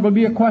on there will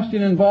be a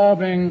question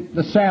involving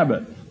the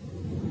Sabbath.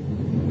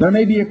 There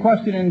may be a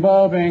question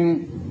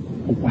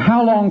involving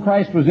how long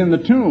Christ was in the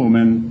tomb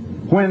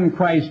and when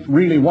Christ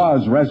really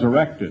was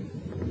resurrected.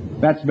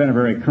 That's been a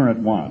very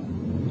current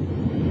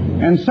one.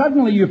 And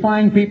suddenly you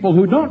find people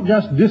who don't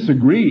just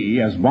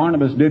disagree, as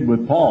Barnabas did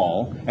with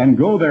Paul, and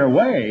go their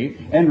way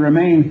and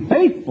remain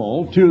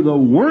faithful to the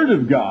Word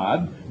of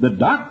God, the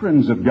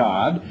doctrines of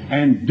God,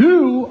 and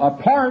do a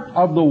part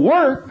of the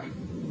work,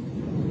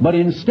 but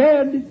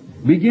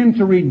instead begin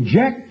to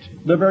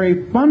reject the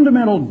very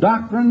fundamental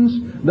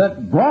doctrines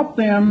that brought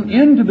them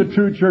into the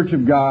true church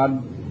of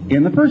God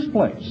in the first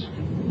place.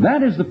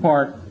 That is the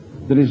part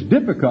that is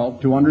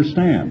difficult to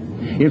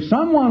understand. If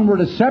someone were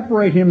to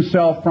separate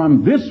himself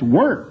from this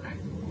work,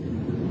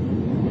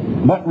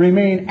 but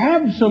remain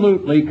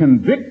absolutely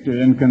convicted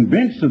and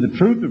convinced of the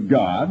truth of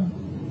God,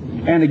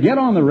 and to get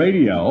on the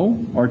radio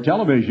or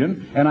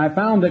television, and I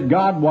found that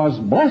God was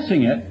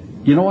blessing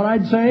it, you know what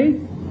I'd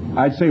say?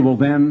 I'd say, well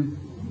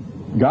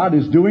then, God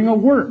is doing a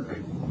work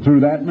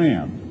through that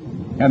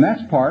man. And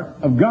that's part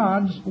of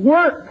God's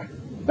work.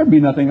 There'd be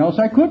nothing else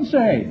I could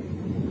say.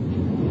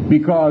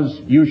 Because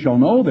you shall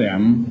know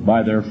them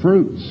by their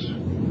fruits.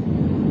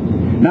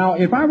 Now,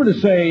 if I were to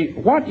say,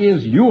 what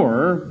is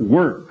your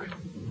work?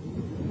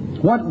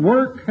 What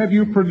work have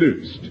you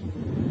produced?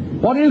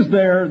 What is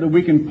there that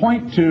we can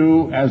point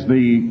to as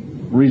the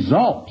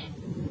result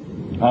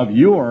of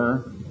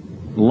your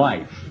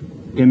life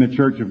in the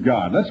church of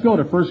God. Let's go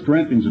to 1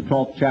 Corinthians, the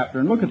 12th chapter,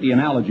 and look at the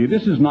analogy.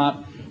 This is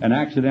not an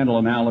accidental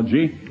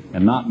analogy,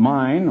 and not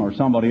mine or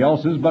somebody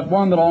else's, but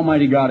one that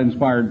Almighty God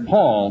inspired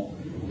Paul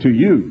to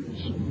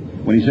use.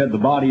 When he said the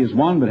body is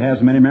one but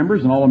has many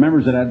members, and all the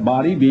members of that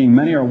body, being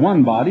many, are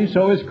one body,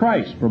 so is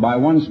Christ. For by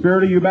one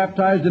Spirit are you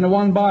baptized into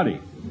one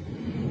body.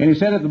 And he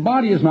said that the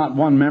body is not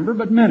one member,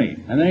 but many.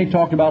 And then he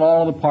talked about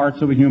all the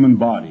parts of a human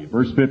body.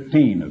 Verse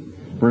 15 of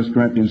 1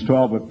 Corinthians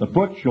 12, if the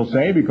foot shall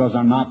say, because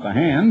I'm not the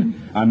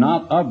hand, I'm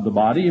not of the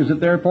body, is it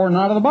therefore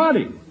not of the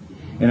body?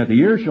 And if the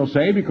ear shall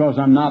say, because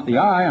I'm not the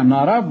eye, I'm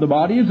not of the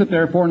body, is it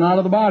therefore not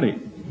of the body?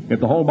 If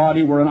the whole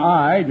body were an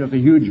eye, just a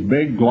huge,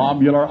 big,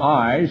 globular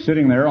eye,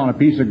 sitting there on a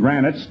piece of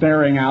granite,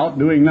 staring out,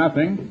 doing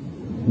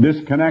nothing,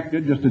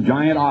 disconnected, just a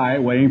giant eye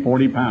weighing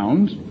 40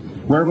 pounds,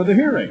 where were the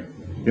hearing?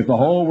 If the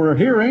whole were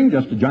hearing,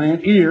 just a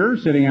giant ear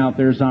sitting out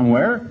there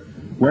somewhere,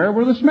 where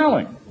were the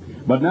smelling?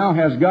 But now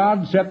has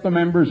God set the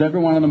members, every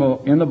one of them,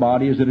 in the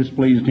body as it has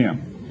pleased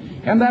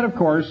Him. And that, of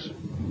course,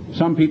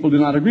 some people do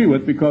not agree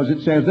with, because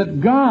it says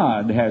that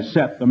God has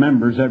set the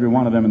members, every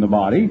one of them, in the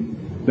body.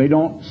 They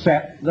don't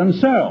set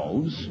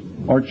themselves,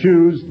 or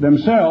choose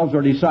themselves,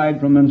 or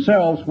decide from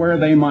themselves where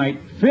they might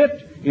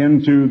fit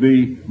into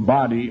the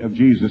body of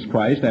Jesus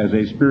Christ as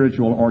a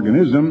spiritual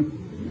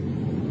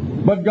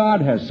organism. But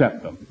God has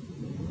set them.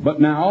 But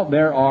now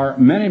there are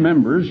many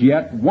members,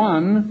 yet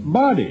one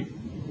body.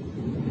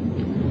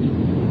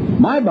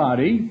 My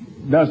body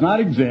does not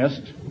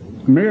exist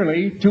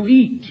merely to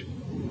eat.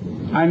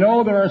 I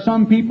know there are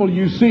some people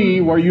you see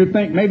where you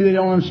think maybe they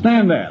don't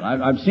understand that.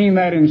 I've seen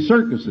that in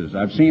circuses.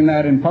 I've seen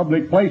that in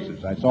public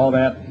places. I saw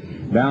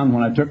that down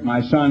when I took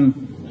my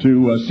son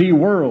to Sea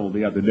World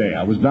the other day.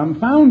 I was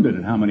dumbfounded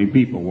at how many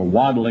people were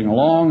waddling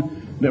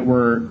along that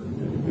were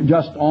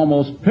just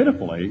almost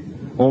pitifully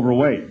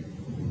overweight.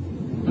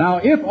 Now,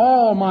 if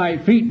all my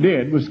feet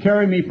did was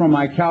carry me from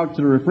my couch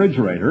to the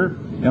refrigerator,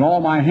 and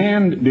all my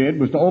hand did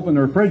was to open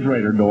the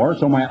refrigerator door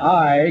so my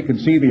eye could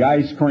see the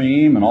ice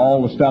cream and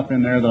all the stuff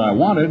in there that I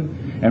wanted,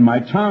 and my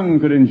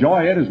tongue could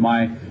enjoy it as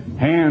my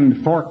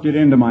hand forked it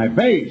into my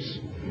face,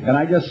 and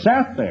I just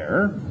sat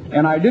there,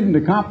 and I didn't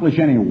accomplish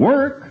any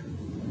work,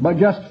 but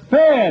just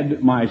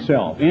fed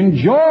myself,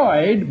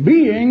 enjoyed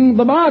being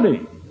the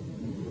body,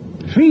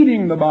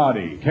 feeding the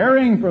body,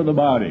 caring for the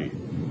body,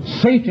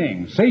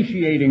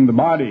 satiating the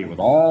body with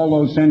all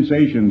those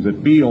sensations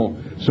that feel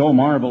so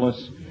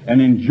marvelous,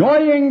 and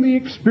enjoying the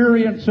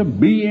experience of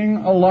being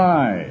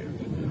alive,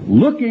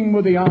 looking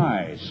with the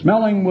eye,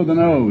 smelling with the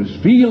nose,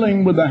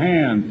 feeling with the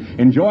hand,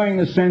 enjoying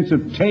the sense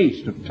of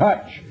taste, of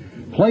touch,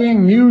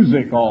 playing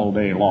music all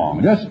day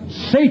long,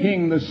 just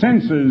sating the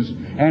senses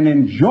and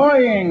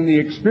enjoying the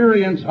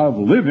experience of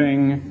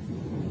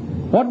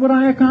living. What would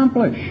I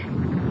accomplish?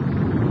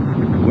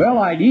 Well,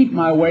 I'd eat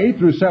my way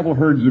through several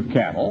herds of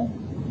cattle,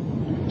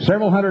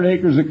 several hundred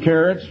acres of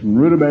carrots and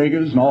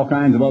rutabagas and all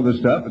kinds of other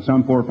stuff that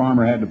some poor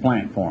farmer had to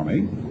plant for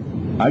me.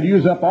 I'd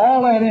use up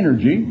all that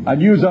energy. I'd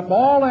use up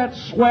all that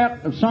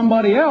sweat of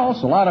somebody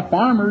else. A lot of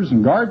farmers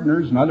and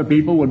gardeners and other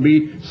people would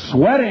be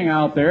sweating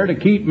out there to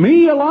keep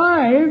me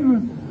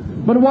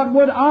alive. But what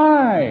would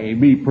I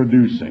be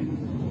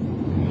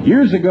producing?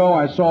 Years ago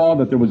I saw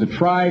that there was a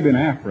tribe in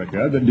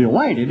Africa that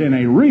delighted in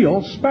a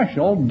real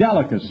special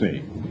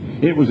delicacy.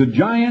 It was a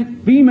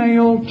giant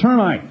female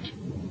termite.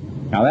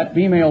 Now, that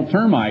female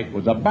termite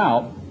was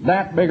about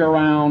that big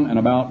around and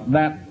about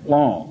that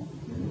long.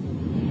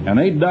 And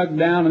they dug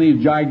down in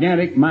these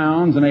gigantic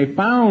mounds, and they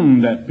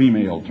found that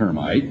female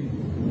termite.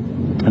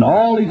 And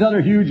all these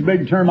other huge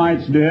big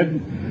termites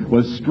did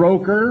was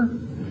stroke her,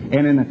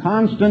 and in a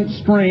constant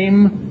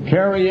stream,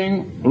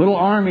 carrying little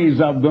armies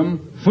of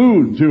them,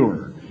 food to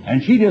her.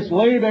 And she just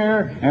lay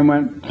there and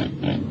went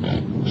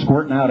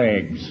squirting out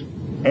eggs.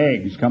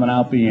 Eggs coming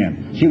out the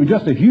end. She was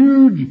just a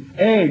huge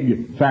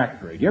egg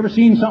factory. You ever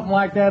seen something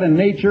like that in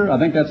nature? I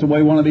think that's the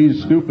way one of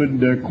these stupid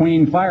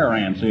queen fire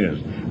ants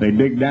is. They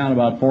dig down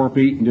about 4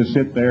 feet and just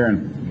sit there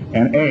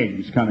and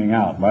eggs coming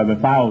out by the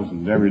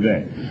thousands every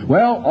day.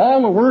 Well,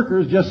 all the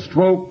workers just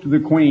stroked the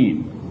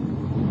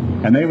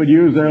queen. And they would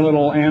use their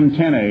little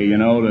antennae,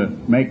 to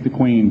make the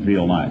queen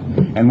feel nice.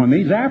 And when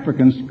these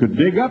Africans could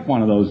dig up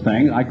one of those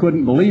things, I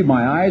couldn't believe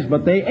my eyes,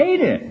 but they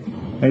ate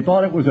it. They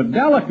thought it was a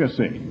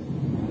delicacy.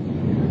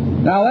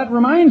 Now, that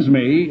reminds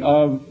me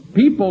of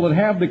people that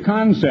have the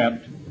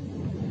concept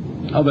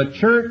of a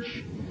church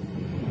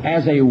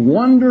as a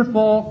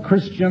wonderful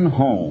Christian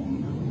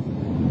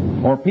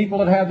home, or people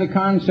that have the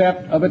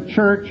concept of a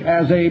church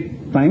as a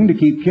thing to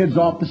keep kids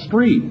off the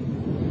street,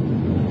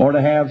 or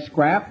to have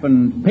scrap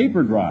and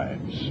paper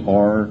drives,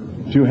 or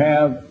to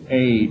have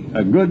a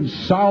good,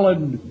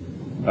 solid,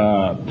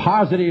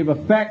 positive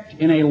effect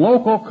in a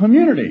local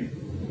community,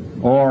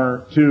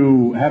 or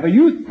to have a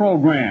youth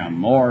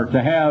program, or to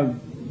have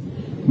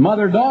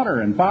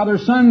mother-daughter and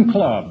father-son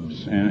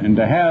clubs, and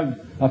to have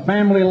a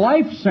family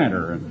life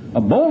center, a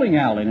bowling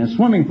alley, and a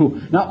swimming pool.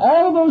 Now,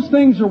 all of those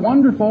things are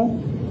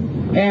wonderful,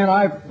 and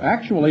I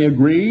actually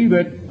agree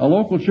that a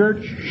local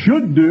church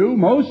should do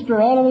most or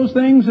all of those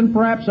things, and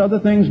perhaps other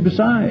things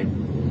beside,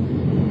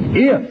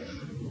 if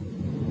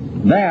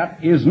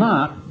That is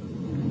not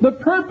the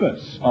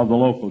purpose of the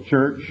local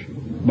church,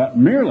 but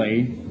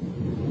merely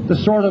the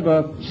sort of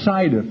a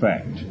side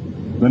effect,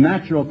 the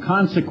natural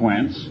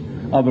consequence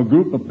of a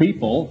group of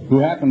people who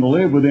happen to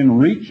live within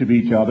reach of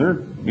each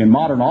other in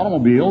modern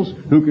automobiles,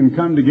 who can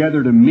come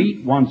together to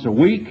meet once a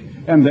week,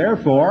 and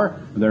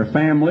therefore their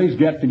families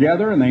get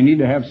together and they need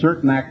to have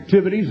certain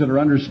activities that are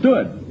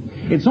understood.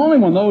 It's only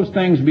when those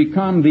things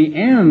become the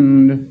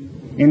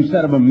end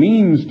instead of a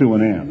means to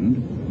an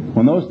end,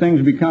 when those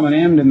things become an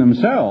end in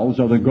themselves,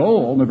 or the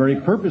goal, the very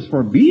purpose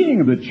for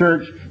being of the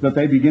church, that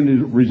they begin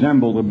to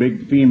resemble the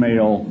big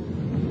female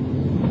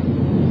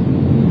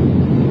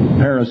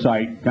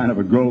parasite kind of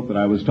a growth that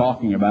I was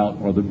talking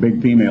about, or the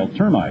big female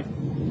termite.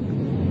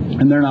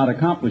 And they're not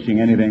accomplishing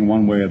anything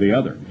one way or the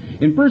other.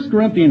 In 1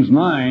 Corinthians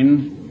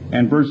 9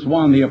 and verse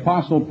 1, the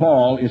Apostle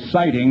Paul is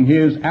citing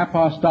his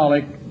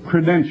apostolic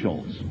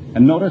credentials.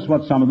 And notice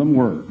what some of them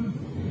were.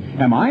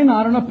 Am I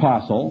not an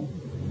apostle?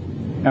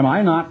 Am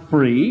I not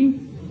free?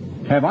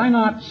 Have I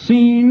not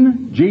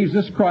seen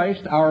Jesus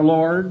Christ our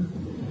Lord?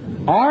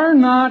 Are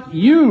not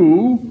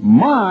you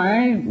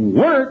my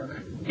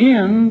work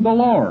in the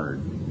Lord?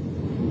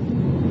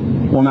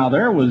 Well, now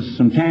there was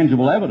some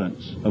tangible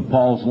evidence of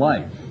Paul's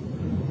life.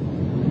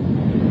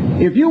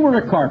 If you were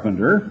a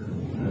carpenter,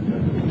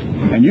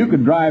 and you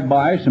could drive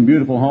by some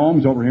beautiful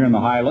homes over here in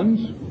the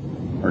Highlands,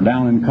 or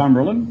down in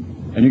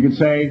Cumberland, and you could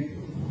say,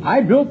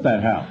 I built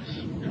that house.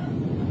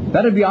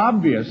 That would be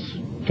obvious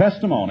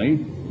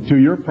testimony to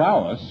your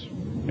prowess,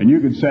 and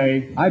you could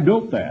say, I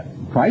built that.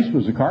 Christ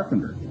was a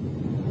carpenter.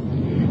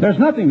 There's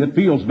nothing that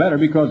feels better,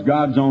 because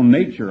God's own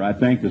nature, I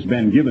think, has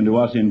been given to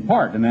us in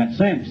part in that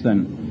sense,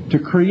 than to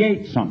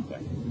create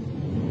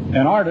something.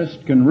 An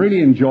artist can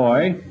really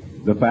enjoy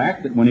the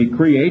fact that when he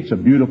creates a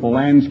beautiful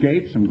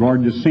landscape, some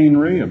gorgeous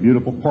scenery, a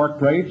beautiful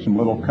portrait, some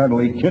little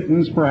cuddly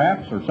kittens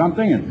perhaps, or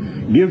something,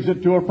 and gives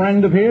it to a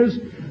friend of his,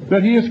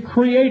 that he has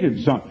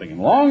created something. And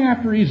long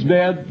after he's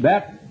dead,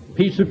 that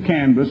piece of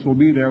canvas will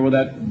be there with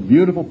that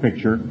beautiful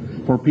picture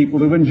for people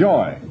to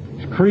enjoy.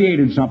 He's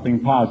created something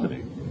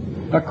positive.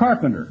 A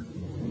carpenter,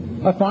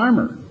 a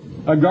farmer,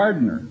 a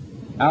gardener,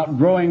 out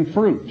growing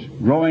fruit,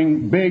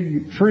 growing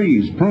big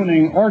trees,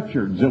 pruning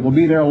orchards that will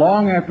be there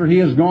long after he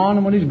is gone,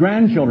 and when his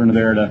grandchildren are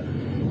there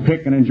to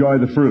pick and enjoy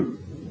the fruit,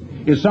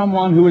 is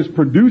someone who is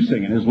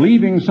producing and is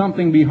leaving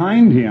something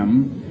behind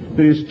him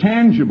that is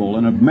tangible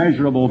and of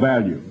measurable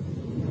value.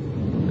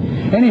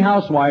 Any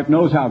housewife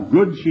knows how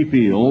good she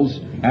feels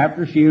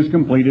after she has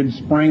completed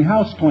spring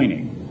house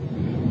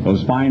cleaning.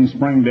 Those fine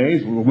spring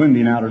days, a little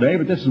windy now today,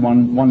 but this is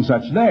one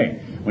such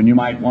day when you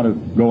might want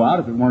to go out,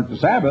 if it weren't the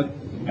Sabbath,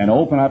 and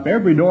open up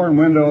every door and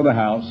window of the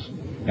house,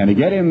 and to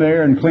get in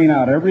there and clean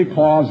out every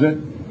closet,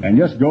 and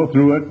just go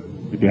through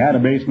it, if you had a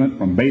basement,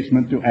 from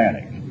basement to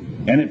attic.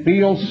 And it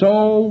feels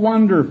so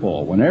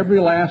wonderful when every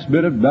last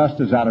bit of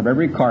dust is out of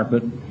every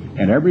carpet,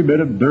 and every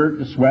bit of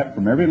dirt is swept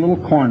from every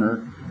little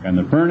corner, and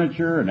the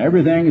furniture and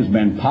everything has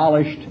been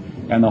polished,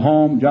 and the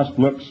home just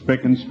looks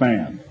spick and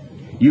span.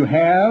 You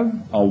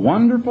have a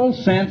wonderful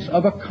sense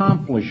of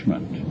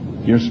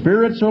accomplishment. Your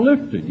spirits are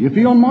lifted. You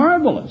feel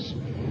marvelous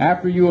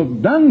after you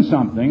have done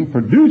something,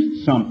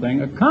 produced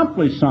something,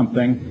 accomplished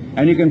something,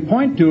 and you can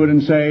point to it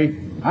and say,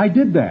 I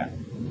did that.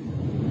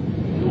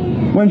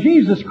 When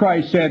Jesus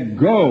Christ said,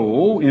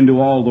 go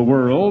into all the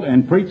world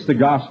and preach the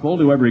gospel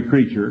to every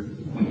creature,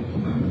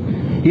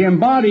 he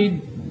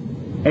embodied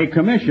a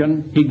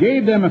commission. He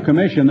gave them a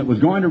commission that was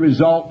going to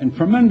result in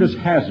tremendous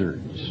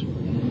hazards.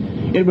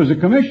 It was a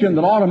commission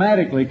that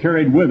automatically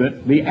carried with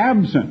it the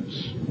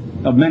absence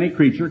of many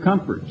creature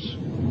comforts.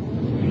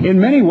 In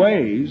many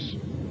ways,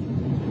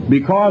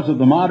 because of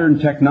the modern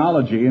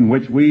technology in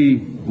which we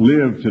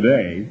live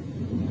today,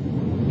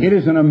 it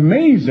is an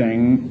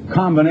amazing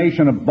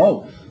combination of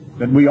both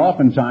that we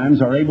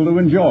oftentimes are able to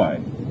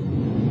enjoy.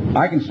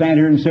 I can stand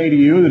here and say to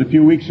you that a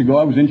few weeks ago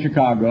I was in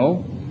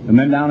Chicago, and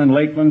then down in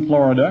Lakeland,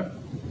 Florida,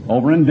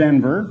 over in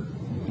Denver,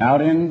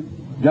 out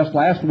in, just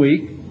last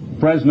week,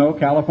 Fresno,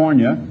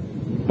 California.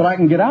 But I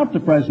can get out to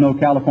Fresno,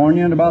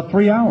 California in about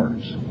 3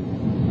 hours.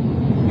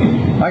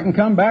 I can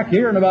come back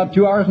here in about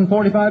 2 hours and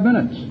 45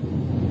 minutes.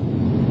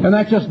 And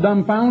that's just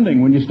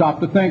dumbfounding when you stop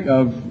to think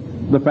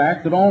of the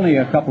fact that only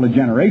a couple of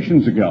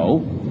generations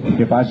ago,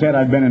 if I said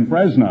I'd been in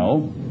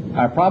Fresno,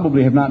 I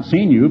probably have not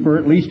seen you for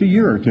at least a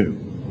year or two.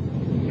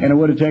 And it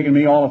would have taken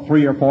me all of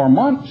 3 or 4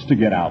 months to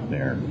get out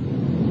there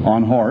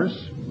on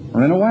horse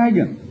or in a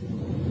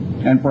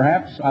wagon. And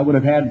perhaps I would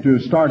have had to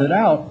have started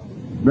out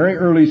very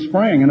early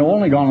spring and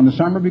only gone in the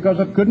summer because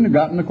I couldn't have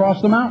gotten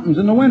across the mountains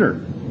in the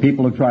winter.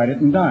 People have tried it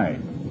and died,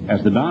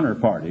 as the Donner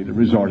Party that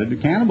resorted to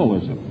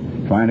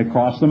cannibalism, trying to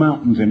cross the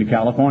mountains into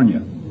California.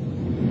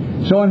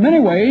 So in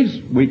many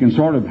ways, we can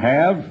sort of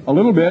have a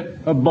little bit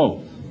of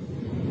both.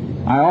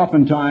 I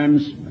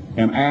oftentimes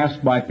am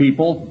asked by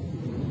people,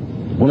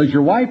 well, is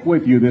your wife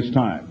with you this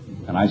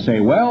time? And I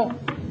say, well,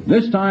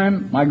 this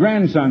time my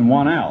grandson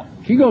won out.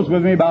 She goes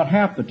with me about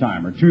half the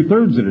time, or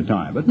 2/3 of the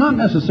time, but not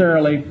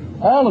necessarily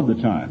all of the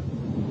time.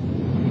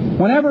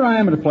 Whenever I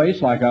am at a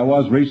place like I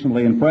was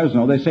recently in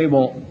Fresno, they say,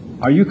 well,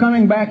 are you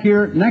coming back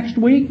here next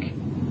week?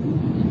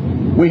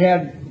 We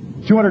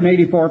had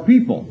 284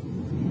 people,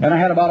 and I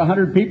had about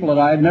 100 people that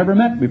I had never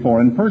met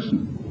before in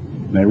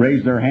person. They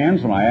raised their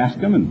hands when I asked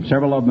them, and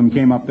several of them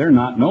came up there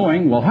not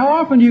knowing, well, how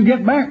often do you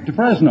get back to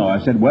Fresno? I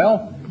said,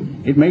 well,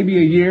 it may be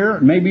a year,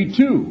 maybe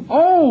 2.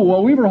 Oh,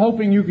 well, we were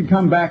hoping you could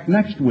come back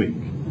next week.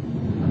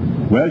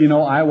 Well, you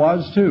know, I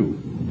was too.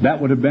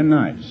 That would have been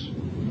nice,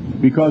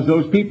 because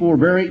those people were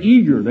very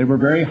eager. They were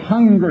very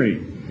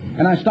hungry.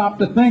 And I stopped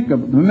to think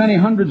of the many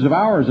hundreds of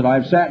hours that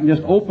I've sat and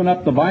just open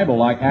up the Bible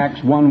like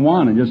Acts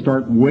 1:1 and just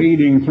start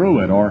wading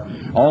through it, or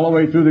all the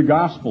way through the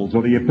Gospels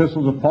or the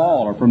epistles of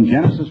Paul, or from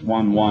Genesis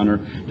 1:1,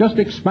 or just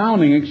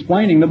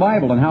explaining the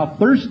Bible, and how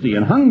thirsty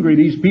and hungry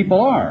these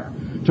people are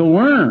to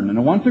learn and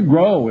to want to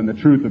grow in the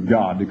truth of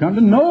God, to come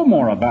to know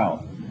more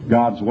about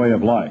God's way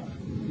of life.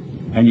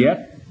 And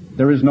yet,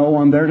 there is no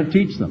one there to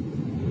teach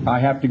them. I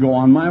have to go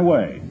on my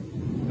way.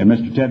 And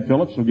Mr. Ted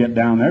Phillips will get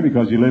down there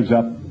because he lives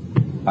up,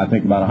 I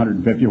think, about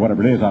 150 or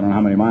whatever it is. I don't know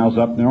how many miles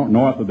up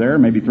north of there,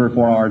 maybe 3 or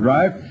 4 hour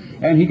drive.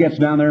 And he gets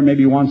down there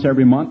maybe once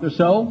every month or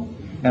so.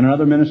 And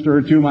another minister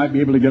or two might be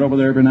able to get over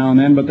there every now and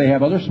then, but they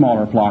have other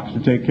smaller flocks to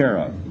take care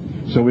of.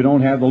 So we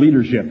don't have the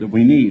leadership that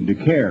we need to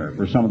care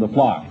for some of the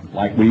flock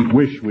like we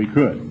wish we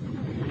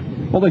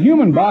could. Well, the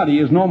human body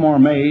is no more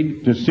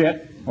made to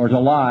sit or to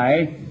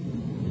lie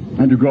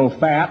and to grow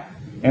fat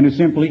and to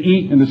simply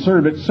eat and to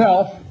serve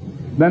itself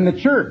than the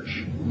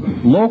church.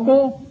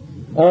 Local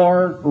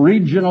or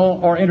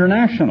regional or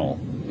international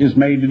is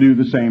made to do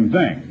the same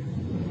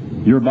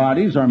thing. Your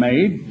bodies are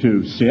made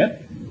to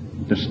sit,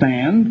 to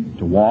stand,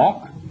 to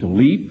walk, to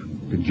leap,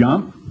 to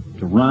jump,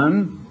 to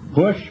run,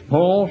 push,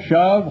 pull,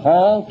 shove,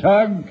 haul,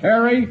 tug,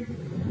 carry.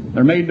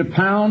 They're made to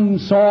pound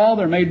and saw.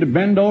 They're made to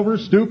bend over,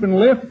 stoop, and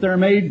lift. They're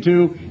made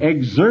to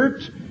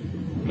exert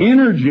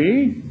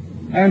energy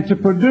and to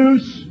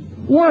produce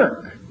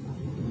work.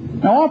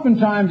 Now,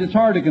 oftentimes it's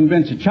hard to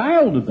convince a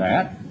child of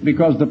that,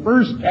 because the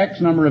first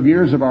X number of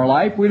years of our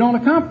life we don't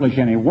accomplish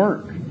any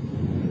work.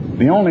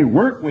 The only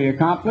work we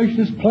accomplish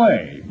is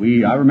play.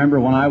 I remember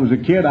when I was a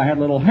kid, I had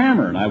a little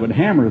hammer, and I would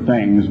hammer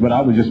things, but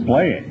I was just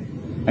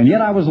playing. And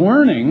yet I was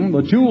learning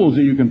the tools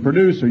that you can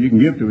produce or you can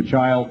give to a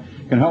child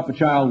can help a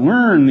child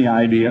learn the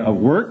idea of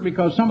work,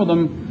 because some of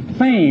them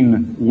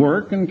feign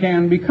work and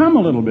can become a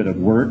little bit of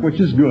work, which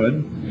is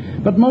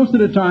good. But most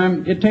of the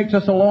time, it takes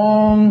us a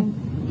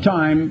long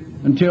time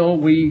until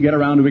we get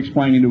around to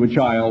explaining to a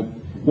child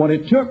what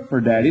it took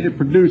for Daddy to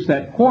produce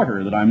that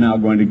quarter that I'm now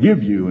going to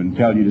give you and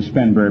tell you to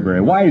spend very,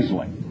 very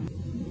wisely.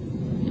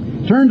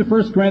 Turn to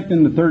 1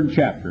 Corinthians, the 3rd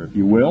chapter, if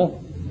you will,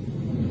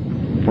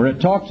 where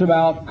it talks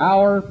about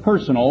our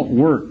personal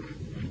work.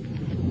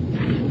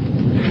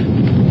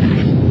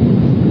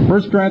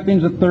 1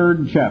 Corinthians, the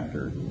 3rd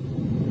chapter.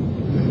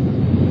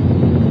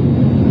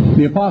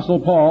 The Apostle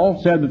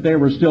Paul said that they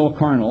were still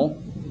carnal,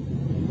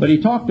 but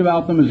he talked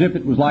about them as if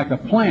it was like a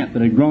plant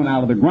that had grown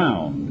out of the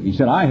ground. He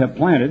said, I have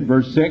planted,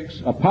 verse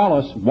 6,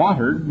 Apollos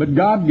watered, but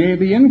God gave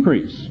the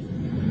increase.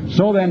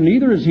 So then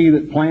neither is he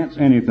that plants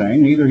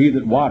anything, neither he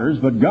that waters,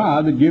 but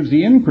God that gives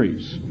the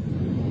increase.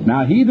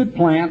 Now he that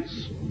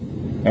plants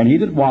and he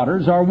that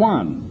waters are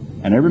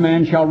one, and every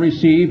man shall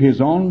receive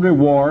his own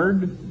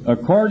reward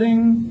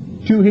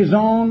according to his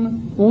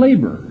own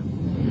labor.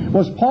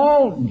 Was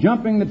Paul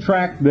jumping the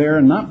track there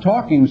and not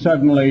talking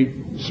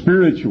suddenly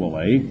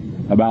spiritually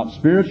about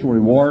spiritual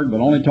reward, but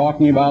only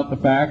talking about the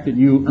fact that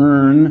you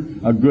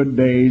earn a good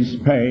day's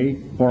pay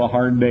for a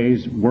hard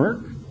day's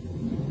work?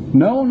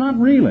 No, not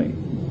really.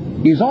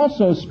 He's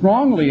also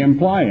strongly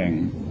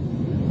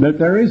implying that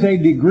there is a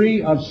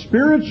degree of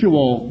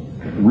spiritual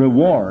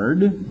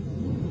reward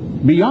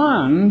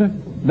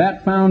beyond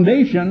that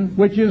foundation,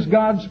 which is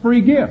God's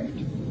free gift.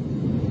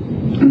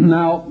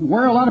 Now,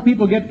 where a lot of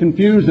people get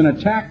confused and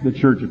attack the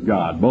Church of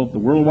God, both the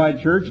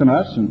worldwide church and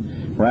us,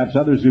 and perhaps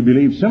others who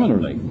believe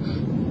similarly,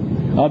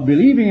 of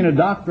believing in a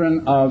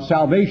doctrine of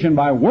salvation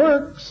by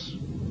works,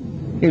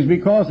 is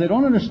because they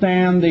don't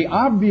understand the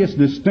obvious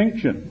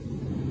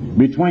distinction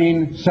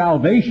between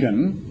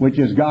salvation, which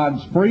is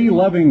God's free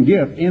loving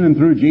gift in and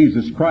through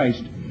Jesus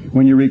Christ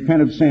when you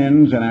repent of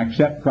sins and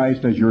accept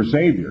Christ as your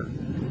Savior,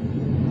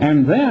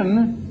 and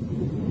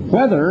then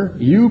whether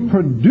you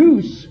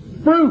produce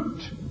fruit.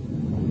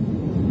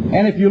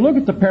 And if you look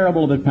at the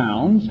parable of the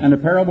pounds and the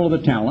parable of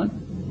the talent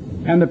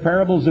and the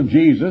parables of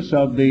Jesus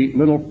of the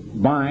little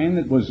vine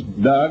that was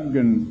dug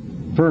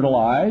and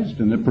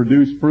fertilized and that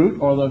produced fruit,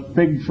 or the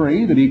fig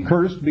tree that he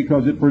cursed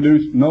because it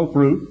produced no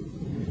fruit,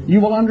 you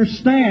will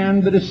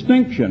understand the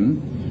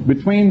distinction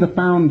between the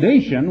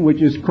foundation,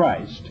 which is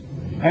Christ,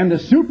 and the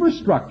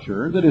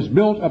superstructure that is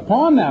built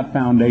upon that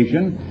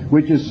foundation,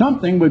 which is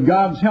something, with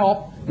God's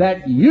help,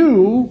 that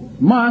you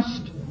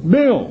must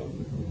build.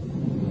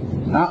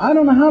 Now, I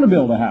don't know how to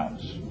build a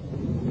house.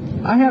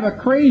 I have a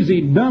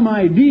crazy, dumb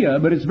idea,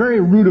 but it's very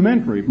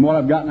rudimentary from what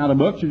I've gotten out of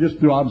books or just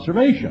through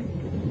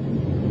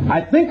observation. I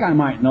think I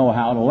might know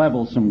how to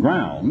level some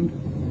ground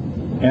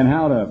and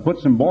how to put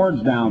some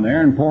boards down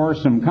there and pour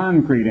some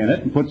concrete in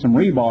it and put some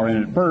rebar in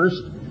it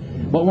first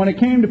But when it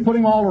came to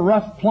putting all the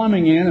rough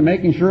plumbing in and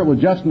making sure it was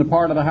just in the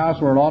part of the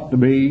house where it ought to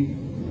be,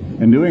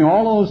 and doing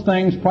all those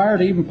things prior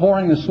to even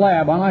pouring the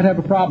slab, I might have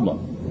a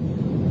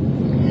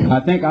problem. I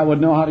think I would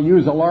know how to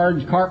use a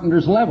large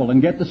carpenter's level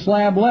and get the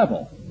slab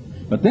level.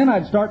 But then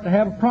I'd start to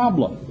have a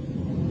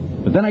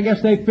problem. But then I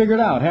guess they've figured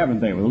out, haven't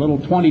they, with a little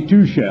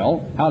 .22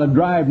 shell, how to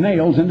drive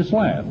nails into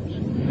slabs.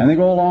 And they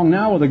go along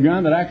now with a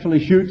gun that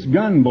actually shoots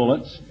gun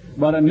bullets,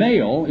 but a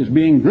nail is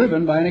being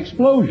driven by an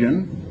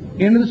explosion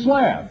into the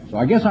slab. So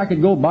I guess I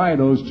could go buy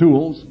those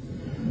tools.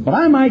 But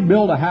I might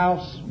build a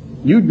house.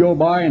 You'd go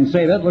by and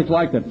say, that looks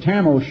like the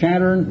Tam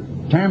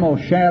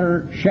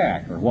O'Shanter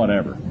shack or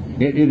whatever.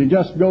 It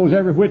just goes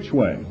every which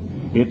way.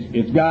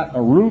 It's got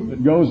a roof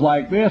that goes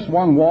like this.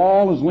 One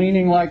wall is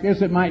leaning like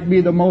this. It might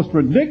be the most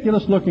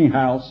ridiculous looking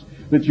house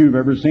that you've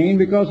ever seen,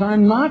 because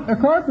I'm not a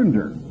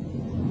carpenter.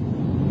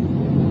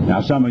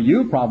 Now, some of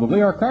you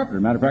probably are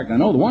carpenters. Matter of fact, I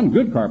know the one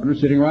good carpenter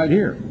sitting right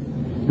here,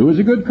 who is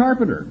a good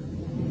carpenter,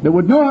 that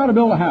would know how to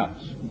build a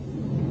house.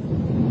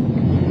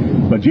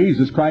 But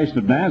Jesus Christ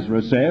of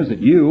Nazareth says that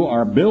you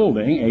are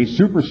building a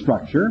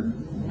superstructure,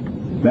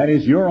 that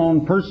is your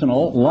own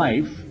personal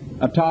life,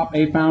 atop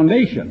a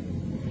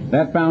foundation.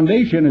 That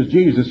foundation is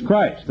Jesus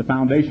Christ. The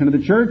foundation of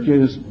the church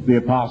is the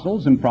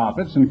apostles and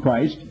prophets, and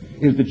Christ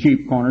is the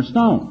chief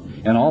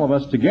cornerstone. And all of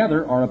us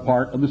together are a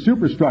part of the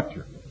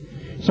superstructure.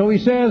 So he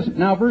says,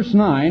 now verse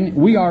 9,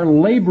 we are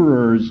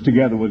laborers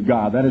together with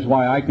God. That is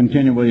why I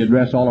continually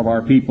address all of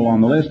our people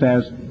on the list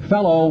as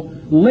fellow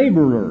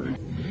laborers.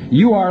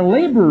 You are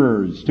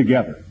laborers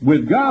together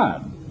with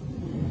God.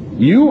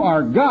 You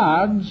are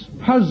God's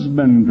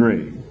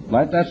husbandry.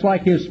 That's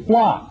like His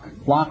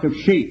flock of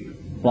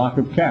sheep, flock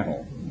of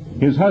cattle.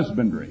 His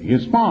husbandry,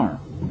 His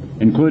farm,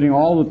 including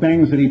all the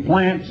things that He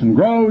plants and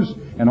grows,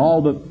 and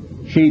all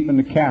the sheep and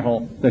the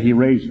cattle that He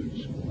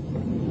raises.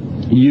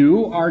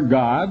 You are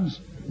God's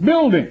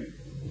building,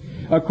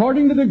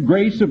 according to the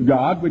grace of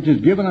God which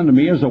is given unto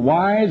me as a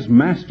wise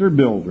master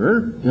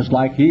builder, just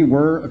like he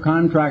were a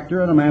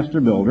contractor and a master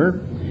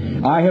builder,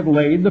 I have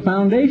laid the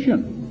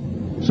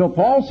foundation. So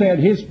Paul said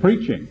his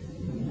preaching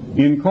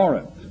in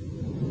Corinth,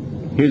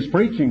 his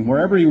preaching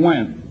wherever he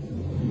went,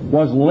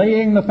 was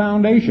laying the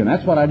foundation.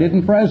 That's what I did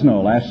in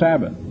Fresno last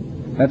Sabbath.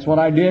 That's what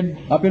I did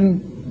up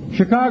in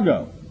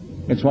Chicago.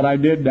 It's what I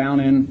did down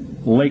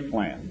in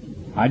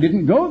Lakeland. I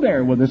didn't go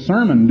there with a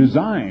sermon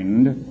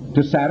designed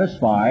to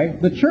satisfy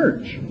the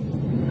church.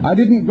 I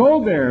didn't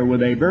go there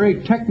with a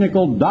very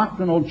technical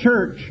doctrinal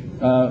church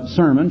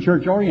sermon,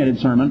 church-oriented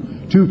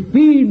sermon, to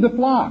feed the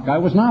flock. I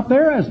was not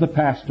there as the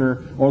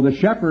pastor or the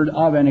shepherd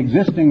of an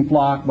existing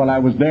flock, but I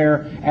was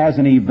there as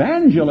an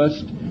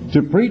evangelist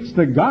to preach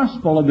the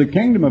gospel of the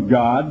kingdom of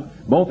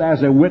God, both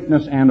as a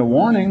witness and a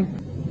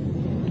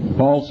warning.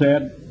 Paul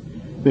said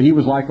that he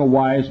was like a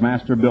wise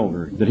master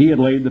builder, that he had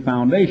laid the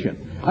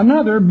foundation.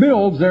 Another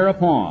builds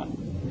thereupon.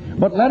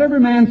 But let every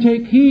man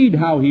take heed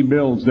how he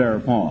builds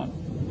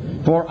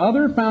thereupon. For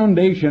other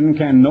foundation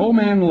can no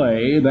man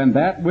lay than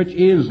that which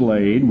is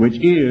laid, which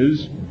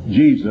is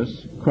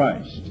Jesus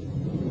Christ.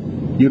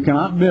 You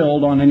cannot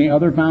build on any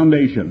other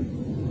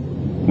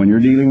foundation when you're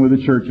dealing with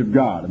the church of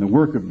God and the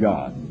work of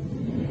God.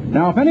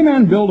 Now, if any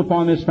man build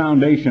upon this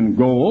foundation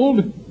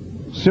gold,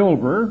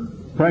 silver,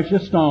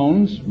 precious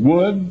stones,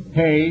 wood,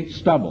 hay,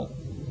 stubble,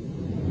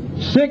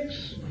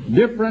 6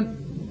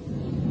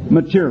 different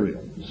materials,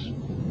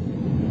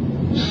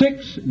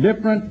 6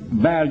 different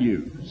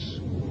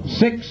values,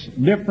 6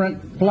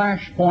 different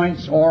flash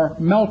points or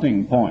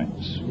melting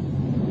points,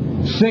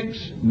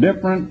 6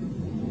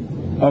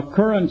 different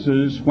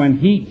occurrences when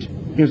heat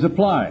is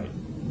applied.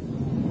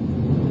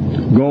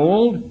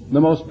 Gold,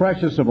 the most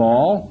precious of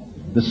all,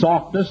 the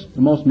softest,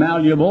 the most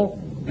malleable,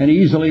 and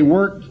easily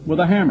worked with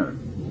a hammer.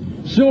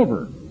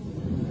 Silver,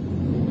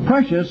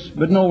 precious,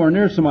 but nowhere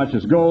near so much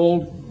as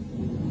gold.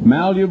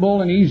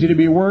 Malleable and easy to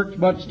be worked,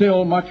 but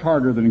still much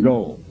harder than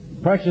gold.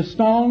 Precious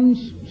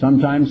stones,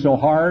 sometimes so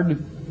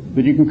hard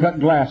that you can cut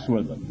glass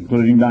with them,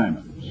 including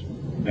diamonds.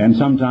 And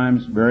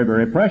sometimes very,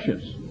 very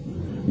precious.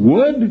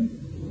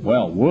 Wood,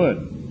 well,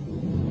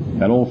 wood.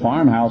 That old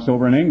farmhouse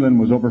over in England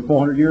was over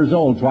 400 years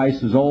old,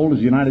 twice as old as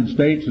the United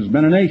States has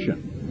been a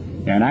nation.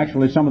 And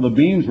actually some of the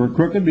beams were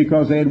crooked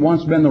because they had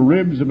once been the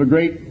ribs of a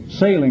great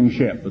sailing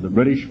ship of the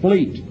British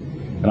fleet.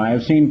 And I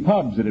have seen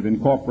pubs that have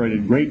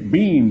incorporated great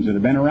beams that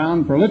have been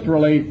around for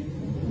literally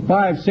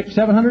 500, 600,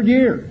 700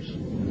 years.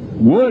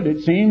 Wood,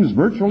 it seems,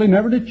 virtually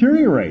never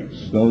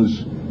deteriorates.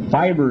 Those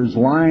fibers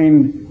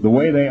lined the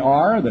way they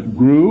are that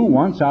grew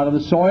once out of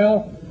the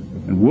soil.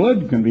 And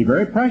wood can be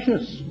very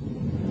precious.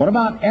 What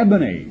about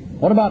ebony?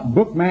 What about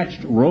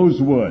book-matched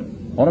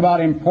rosewood? What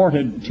about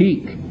imported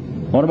teak?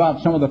 What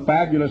about some of the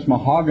fabulous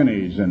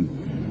mahoganies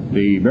and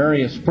the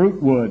various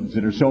fruit woods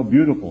that are so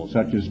beautiful,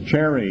 such as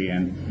cherry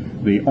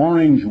and the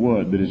orange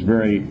wood that is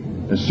very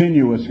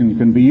sinuous and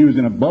can be used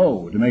in a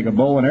bow to make a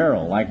bow and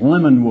arrow, like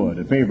lemon wood,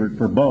 a favorite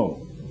for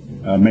bow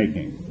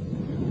making.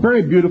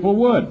 Very beautiful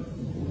wood.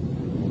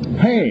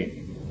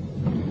 Hay.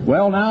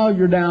 Well, now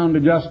you're down to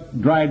just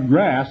dried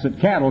grass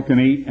that cattle can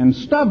eat, and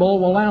stubble,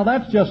 well, now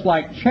that's just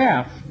like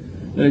chaff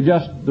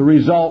just the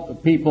result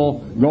of people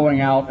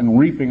going out and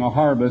reaping a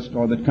harvest,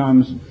 or that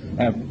comes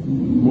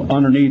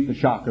underneath the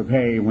shock of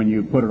hay when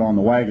you put it on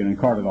the wagon and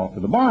cart it off to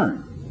the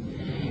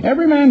barn.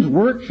 Every man's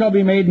work shall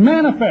be made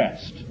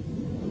manifest.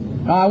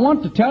 Now, I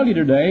want to tell you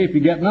today, if you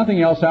get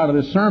nothing else out of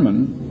this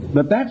sermon,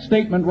 that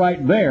statement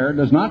right there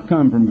does not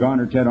come from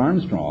Garner Ted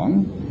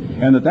Armstrong,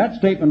 and that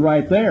statement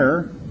right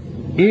there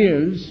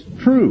is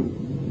true.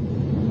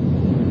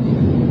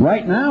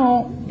 Right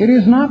now, it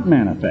is not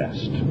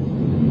manifest.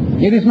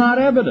 It is not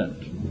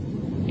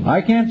evident.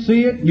 I can't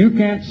see it, you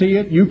can't see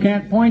it, you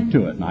can't point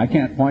to it, and I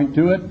can't point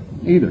to it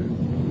either.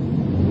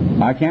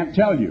 I can't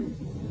tell you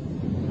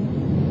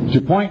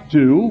to point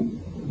to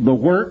the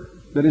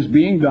work that is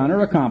being done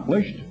or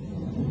accomplished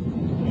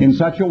in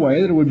such a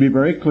way that it would be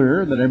very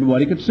clear that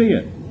everybody could see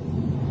it.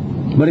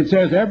 But it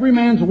says, every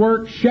man's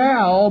work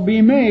shall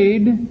be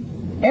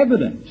made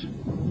evident,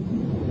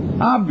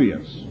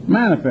 obvious,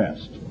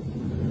 manifest.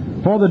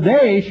 For the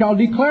day shall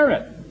declare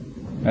it.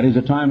 That is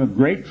a time of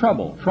great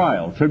trouble,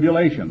 trial,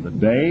 tribulation, the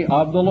day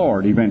of the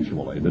Lord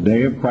eventually, the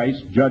day of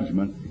Christ's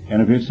judgment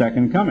and of His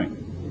second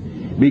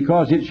coming.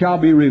 Because it shall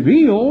be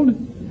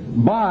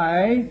revealed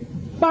by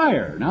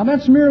fire. Now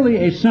that's merely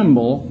a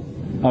symbol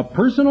of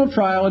personal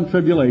trial and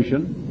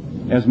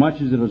tribulation, as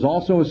much as it is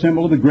also a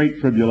symbol of the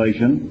Great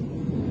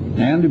Tribulation,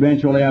 and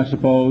eventually, I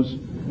suppose,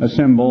 a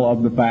symbol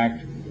of the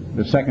fact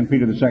that 2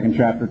 Peter, the 2nd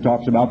chapter,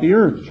 talks about the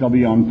earth shall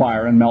be on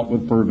fire and melt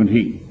with fervent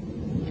heat.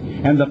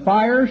 And the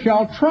fire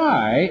shall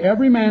try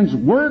every man's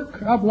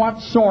work of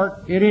what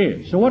sort it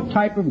is. So what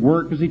type of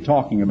work is he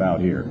talking about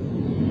here?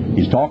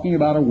 He's talking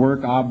about a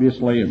work,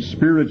 obviously, of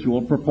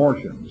spiritual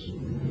proportions.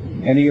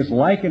 And he is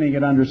likening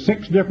it under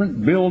 6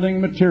 different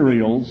building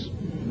materials,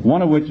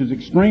 one of which is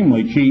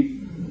extremely cheap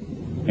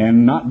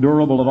and not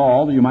durable at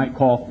all, that you might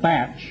call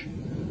thatch,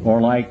 or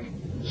like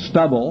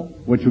stubble,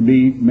 which would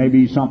be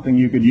maybe something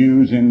you could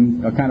use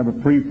in a kind of a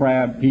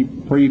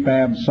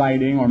prefab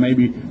siding, or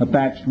maybe a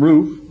thatched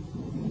roof.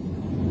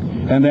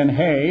 And then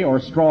hay or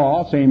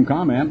straw, same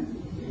comment.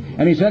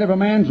 And he said, if a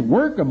man's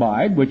work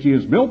abide, which he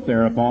is built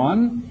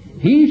thereupon,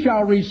 he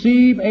shall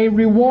receive a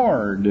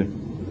reward.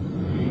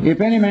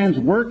 If any man's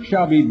work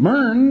shall be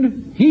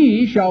burned,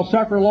 he shall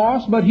suffer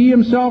loss, but he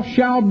himself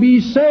shall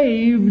be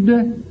saved,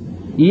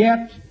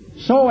 yet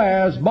so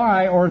as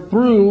by or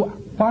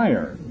through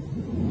fire.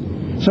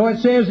 So it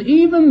says,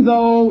 even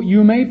though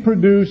you may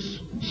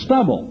produce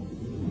stubble,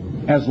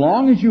 as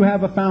long as you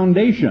have a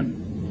foundation,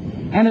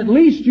 and at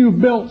least you've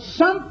built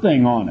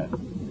something on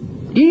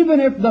it, even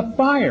if the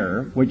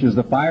fire, which is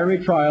the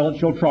fiery trial that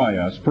shall try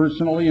us,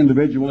 personally,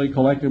 individually,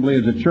 collectively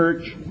as a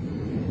church,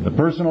 the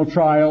personal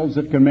trials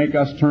that can make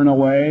us turn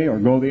away or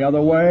go the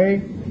other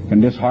way,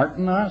 can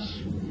dishearten us,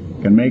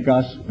 can make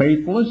us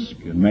faithless,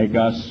 can make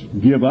us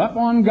give up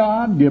on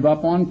God, give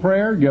up on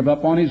prayer, give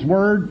up on His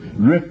Word,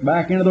 drift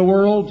back into the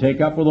world, take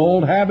up with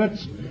old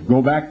habits,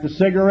 go back to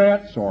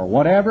cigarettes or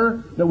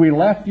whatever that we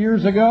left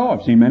years ago.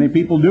 I've seen many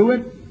people do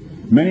it.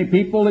 Many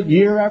people that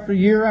year after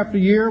year after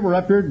year were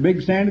up here at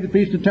Big Sandy, the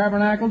Feast of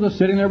Tabernacles, just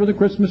sitting there with the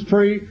Christmas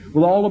tree,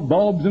 with all the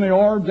bulbs and the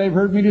orbs. They've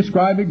heard me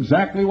describe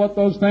exactly what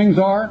those things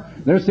are.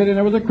 They're sitting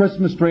there with a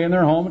Christmas tree in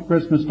their home at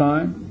Christmas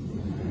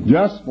time,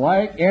 just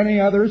like any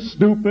other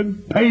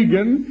stupid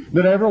pagan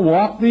that ever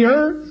walked the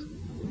earth.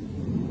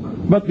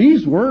 But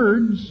these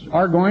words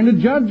are going to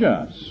judge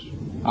us.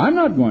 I'm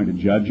not going to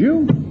judge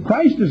you.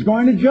 Christ is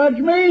going to judge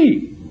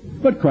me.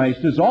 But Christ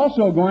is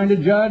also going to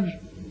judge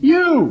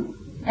you.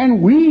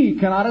 And we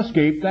cannot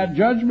escape that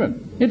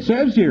judgment. It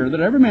says here that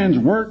every man's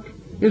work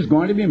is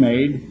going to be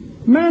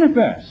made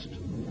manifest.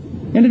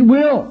 And it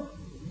will.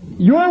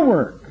 Your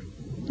work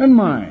and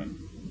mine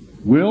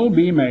will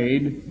be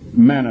made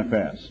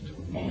manifest.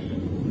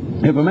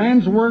 If a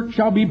man's work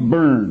shall be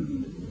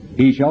burned,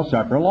 he shall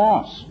suffer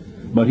loss,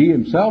 but he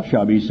himself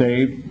shall be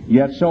saved,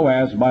 yet so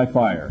as by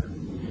fire.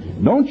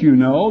 Don't you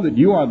know that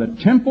you are the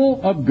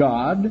temple of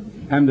God,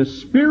 and the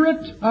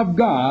Spirit of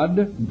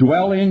God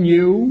dwell in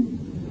you?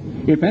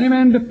 If any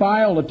man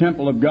defile the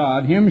temple of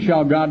God, him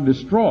shall God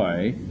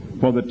destroy,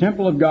 for the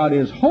temple of God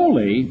is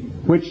holy,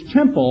 which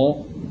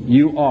temple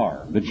you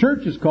are. The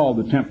church is called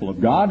the temple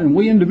of God, and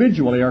we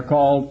individually are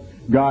called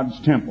God's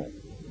temple.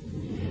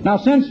 Now,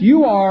 since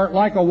you are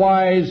like a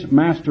wise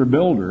master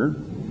builder,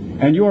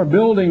 and you are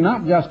building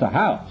not just a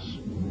house,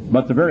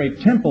 but the very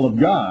temple of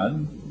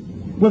God,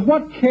 with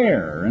what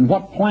care and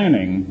what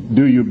planning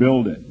do you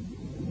build it?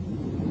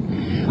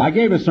 I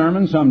gave a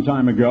sermon some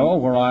time ago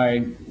where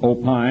I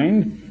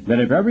opined that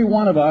if every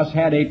one of us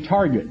had a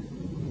target,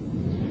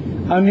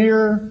 a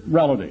near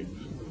relative,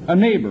 a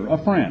neighbor, a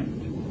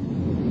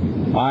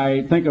friend.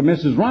 I think of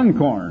Mrs.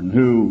 Runcorn,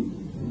 who,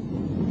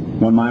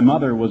 when my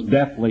mother was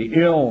deathly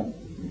ill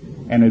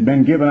and had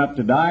been given up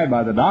to die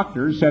by the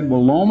doctors, said,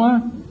 well,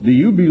 Loma, do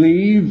you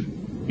believe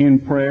in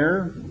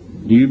prayer?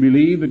 Do you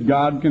believe that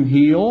God can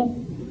heal?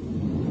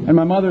 And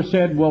my mother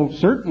said, well,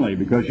 certainly,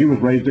 because she was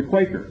raised a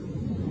Quaker.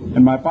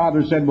 And my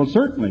father said, well,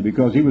 certainly,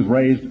 because he was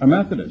raised a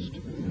Methodist.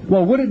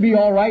 Well, would it be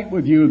all right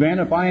with you then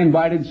if I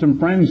invited some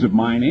friends of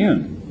mine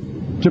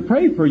in to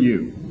pray for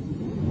you?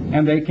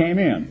 And they came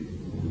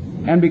in.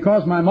 And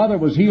because my mother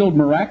was healed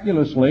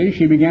miraculously,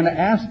 she began to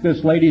ask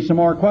this lady some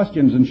more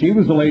questions. And she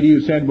was the lady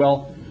who said,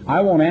 well,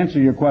 I won't answer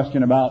your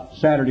question about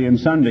Saturday and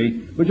Sunday,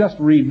 but just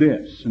read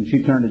this. And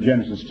she turned to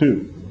Genesis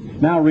 2.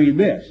 Now read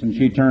this. And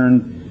she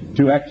turned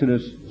to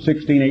Exodus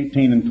 16,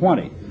 18, and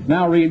 20.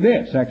 Now read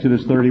this,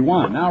 Exodus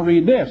 31. Now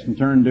read this, and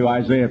turn to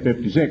Isaiah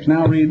 56.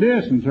 Now read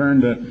this, and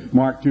turn to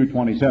Mark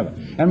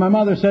 2:27. And my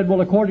mother said, well,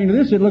 according to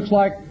this, it looks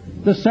like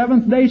the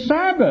seventh-day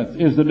Sabbath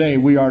is the day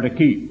we are to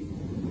keep.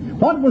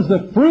 What was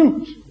the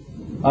fruit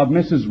of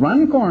Mrs.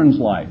 Runcorn's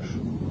life?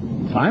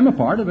 I'm a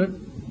part of it.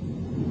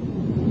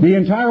 The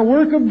entire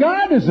work of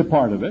God is a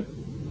part of it,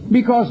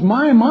 because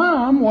my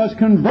mom was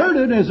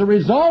converted as a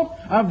result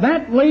of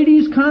that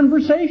lady's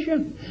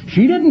conversation.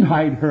 She didn't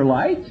hide her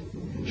light.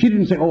 She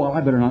didn't say, oh, well,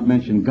 I better not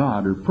mention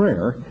God or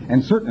prayer,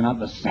 and certainly not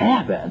the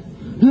Sabbath.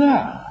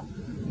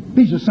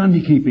 These are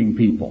Sunday-keeping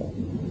people.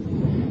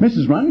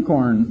 Mrs.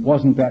 Runcorn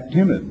wasn't that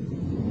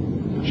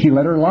timid. She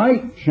let her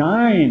light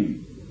shine.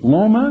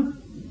 Loma,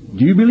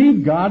 do you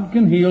believe God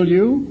can heal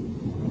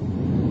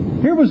you?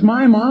 Here was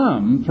my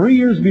mom, 3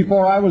 years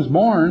before I was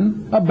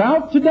born,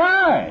 about to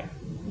die.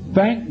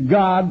 Thank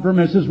God for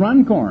Mrs.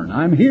 Runcorn.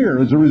 I'm here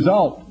as a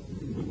result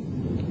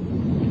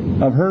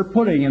of her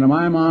putting into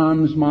my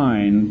mom's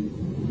mind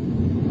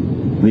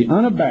the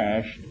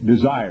unabashed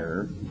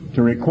desire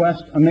to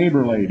request a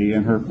neighbor lady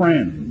and her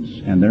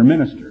friends and their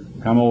minister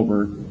come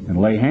over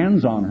and lay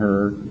hands on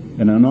her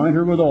and anoint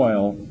her with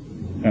oil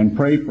and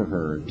pray for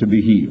her to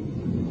be healed.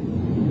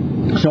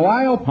 So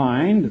I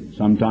opined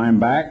some time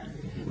back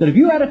that if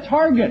you had a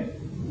target,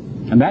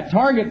 and that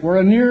target were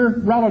a near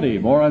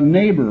relative or a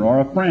neighbor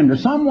or a friend or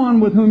someone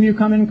with whom you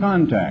come in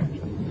contact,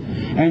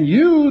 and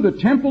you, the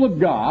temple of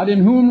God,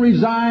 in whom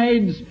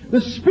resides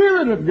the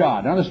Spirit of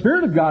God. Now, the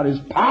Spirit of God is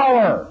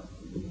power.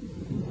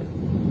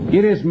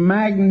 It is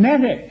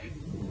magnetic.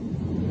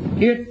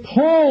 It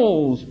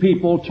pulls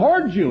people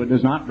towards you. It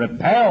does not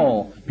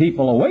repel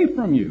people away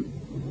from you.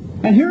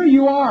 And here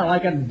you are,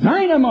 like a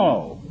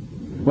dynamo,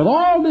 with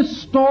all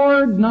this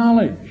stored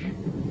knowledge,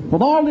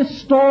 with all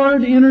this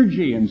stored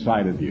energy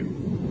inside of you.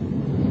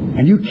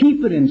 And you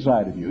keep it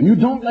inside of you, and you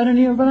don't let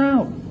any of it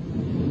out.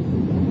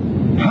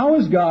 How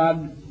is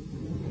God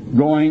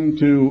going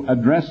to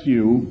address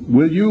you?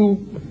 Will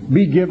you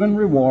be given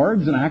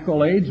rewards and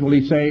accolades? Will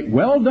He say,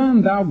 well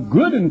done, thou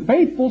good and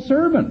faithful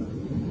servant?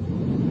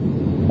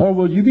 Or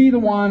will you be the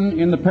one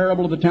in the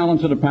parable of the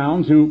talents and the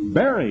pounds who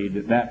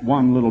buried that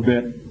one little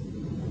bit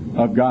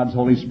of God's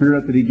Holy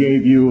Spirit that He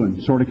gave you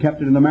and sort of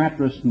kept it in the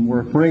mattress and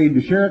were afraid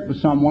to share it with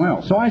someone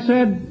else? So I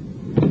said,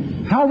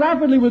 how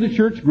rapidly will the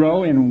church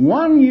grow in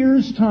 1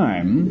 year's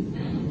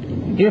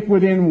time if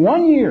within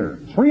 1 year,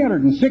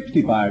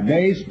 365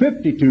 days,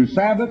 52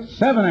 Sabbaths,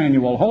 7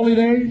 annual holy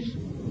days,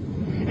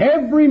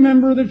 every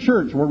member of the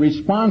church were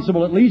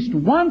responsible at least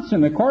once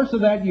in the course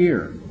of that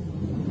year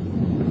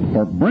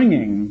for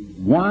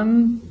bringing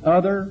one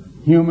other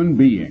human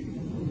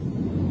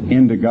being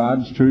into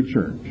God's true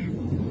church?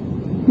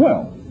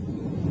 Well,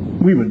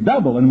 we would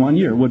double in 1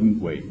 year,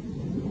 wouldn't we,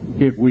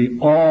 if we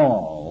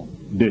all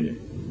did it?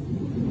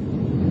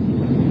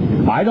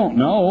 I don't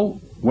know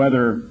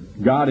whether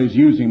God is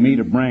using me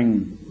to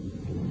bring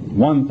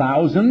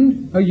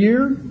 1,000 a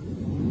year.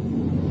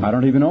 I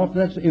don't even know if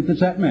it's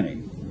that many.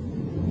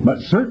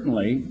 But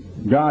certainly,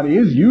 God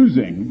is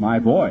using my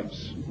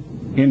voice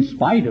in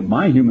spite of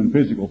my human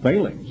physical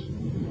failings,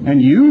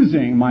 and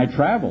using my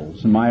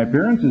travels and my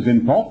appearances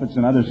in pulpits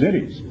in other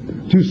cities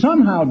to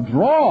somehow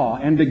draw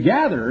and to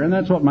gather, and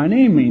that's what my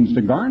name means,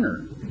 to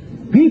garner,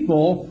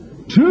 people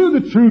to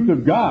the truth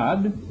of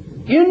God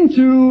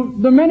into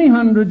the many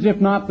hundreds, if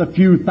not the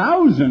few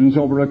thousands,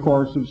 over a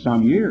course of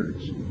some years.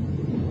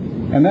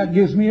 And that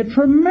gives me a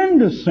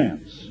tremendous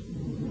sense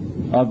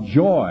of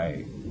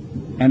joy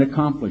and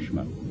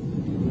accomplishment.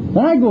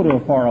 When I go to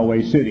a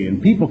faraway city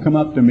and people come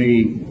up to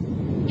me,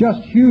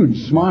 just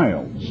huge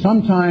smiles,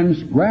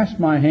 sometimes grasp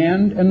my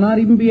hand and not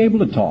even be able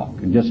to talk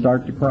and just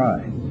start to cry.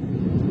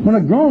 When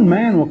a grown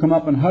man will come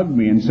up and hug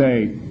me and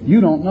say, you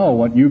don't know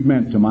what you've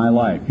meant to my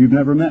life. You've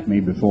never met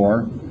me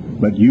before,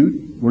 but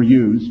you were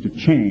used to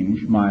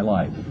change my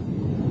life.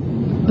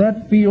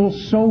 That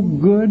feels so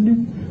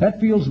good. That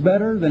feels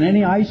better than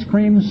any ice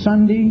cream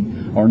sundae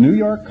or New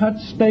York cut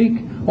steak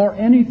or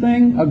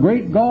anything, a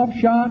great golf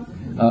shot,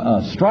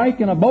 a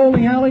strike in a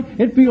bowling alley.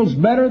 It feels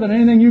better than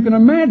anything you can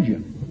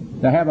imagine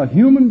to have a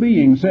human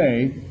being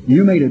say,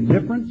 you made a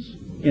difference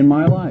in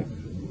my life.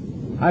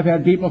 I've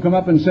had people come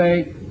up and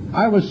say,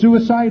 I was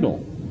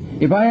suicidal.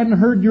 If I hadn't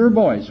heard your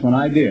voice when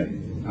I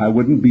did, I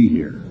wouldn't be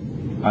here.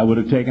 I would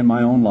have taken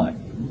my own life.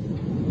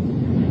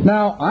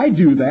 Now, I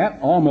do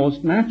that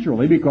almost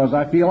naturally because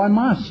I feel I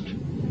must,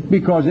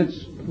 because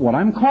it's what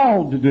I'm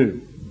called to do.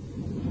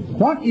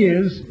 What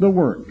is the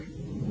work?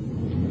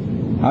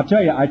 I'll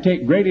tell you, I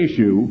take great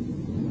issue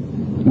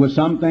with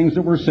some things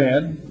that were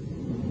said,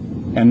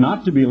 and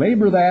not to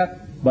belabor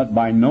that, but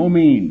by no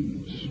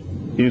means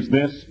is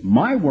this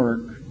my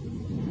work.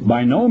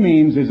 By no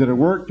means is it a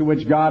work to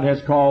which God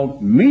has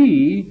called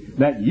me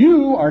that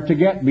you are to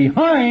get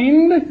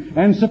behind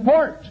and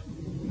support.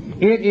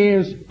 It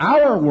is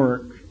our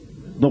work,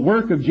 the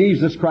work of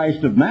Jesus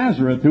Christ of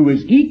Nazareth, who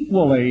is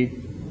equally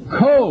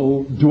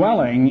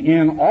co-dwelling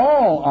in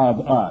all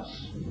of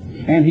us.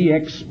 And He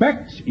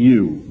expects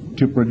you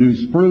to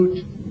produce fruit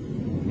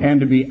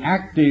and to be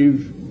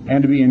active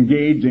and to be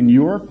engaged in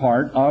your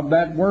part of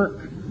that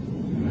work.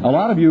 A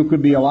lot of you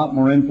could be a lot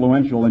more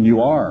influential than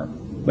you are,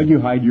 but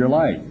you hide your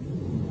light.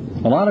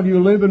 A lot of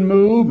you live and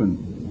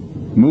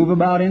move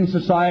about in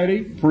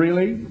society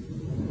freely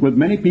with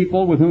many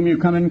people with whom you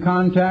come in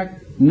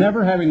contact,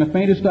 never having the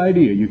faintest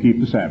idea you keep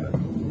the Sabbath.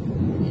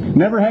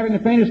 Never having the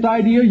faintest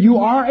idea you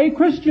are a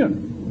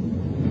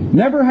Christian.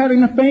 Never having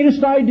the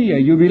faintest idea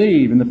you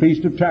believe in the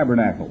Feast of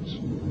Tabernacles.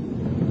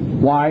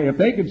 Why, if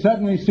they could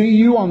suddenly see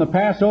you on the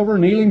Passover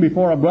kneeling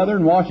before a brother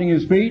and washing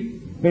his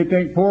feet, they'd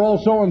think, poor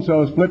old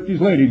so-and-so has flipped his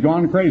lid, he's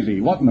gone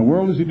crazy. What in the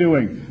world is he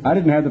doing? I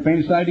didn't have the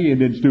faintest idea he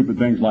did stupid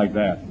things like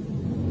that.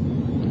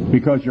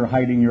 Because you're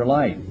hiding your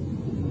light.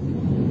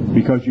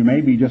 Because you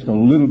may be just a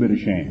little bit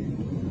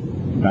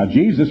ashamed. Now,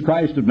 Jesus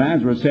Christ of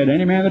Nazareth said,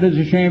 any man that is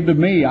ashamed of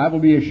me, I will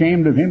be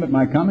ashamed of him at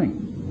my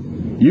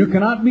coming. You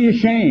cannot be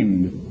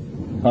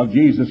ashamed of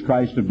Jesus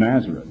Christ of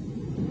Nazareth.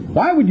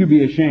 Why would you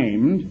be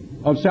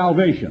ashamed of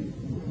salvation?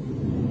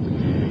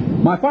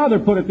 My father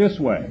put it this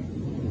way.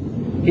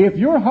 If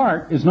your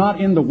heart is not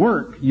in the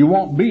work, you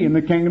won't be in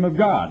the kingdom of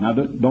God. Now,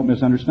 don't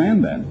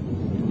misunderstand that.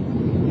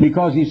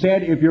 Because he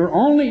said, if you're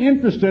only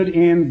interested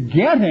in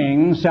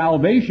getting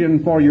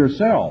salvation for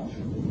yourself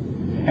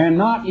and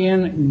not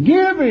in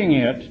giving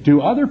it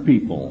to other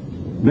people,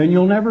 then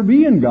you'll never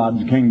be in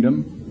God's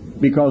kingdom,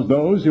 because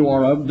those who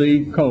are of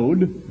the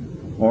code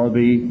or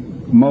the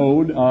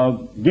mode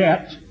of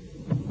get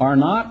are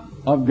not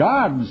of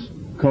God's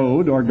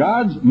code or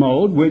God's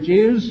mode, which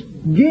is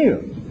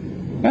give.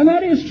 And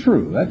that is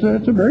true. That's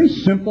a very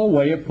simple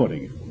way of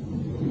putting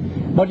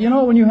it. But you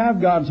know, when you have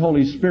God's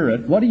Holy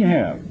Spirit, what do you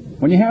have?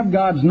 When you have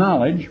God's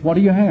knowledge, what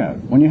do you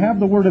have? When you have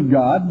the Word of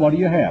God, what do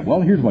you have?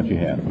 Well, here's what you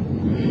have.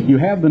 You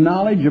have the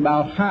knowledge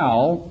about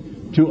how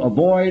to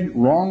avoid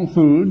wrong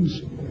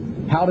foods,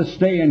 how to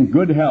stay in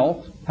good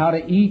health, how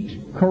to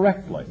eat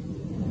correctly.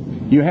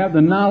 You have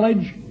the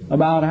knowledge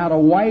about how to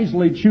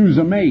wisely choose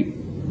a mate,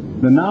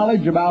 the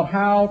knowledge about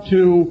how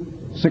to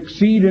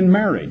succeed in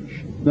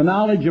marriage, the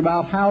knowledge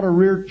about how to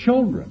rear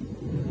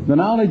children, the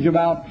knowledge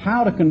about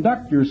how to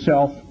conduct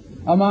yourself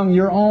among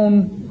your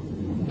own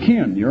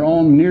kin, your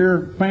own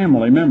near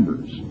family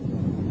members.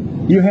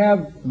 You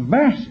have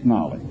vast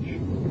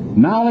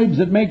knowledge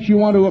that makes you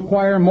want to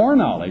acquire more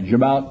knowledge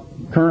about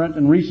current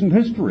and recent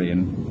history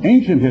and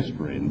ancient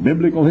history and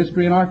biblical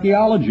history and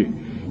archaeology.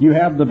 You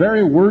have the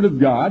very Word of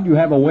God. You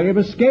have a way of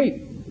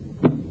escape,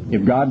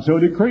 if God so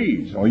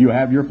decrees, or you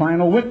have your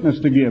final witness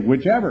to give,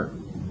 whichever.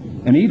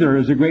 And either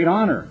is a great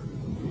honor.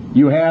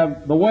 You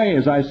have the way,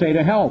 as I say,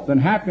 to health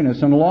and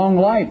happiness and long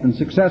life and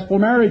successful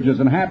marriages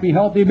and happy,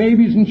 healthy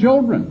babies and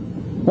children.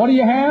 What do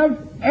you have?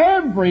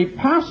 Every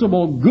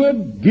possible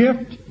good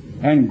gift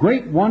and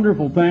great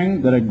wonderful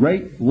thing that a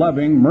great,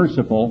 loving,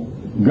 merciful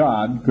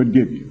God could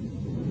give you.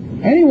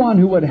 Anyone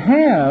who would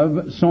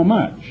have so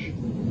much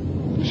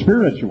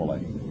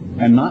spiritually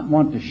and not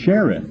want to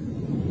share it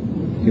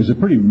is a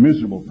pretty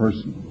miserable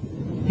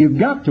person. You've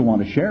got to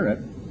want to share it.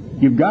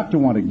 You've got to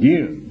want to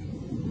give.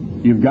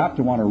 You've got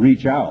to want to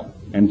reach out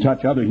and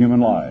touch other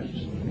human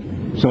lives.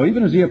 So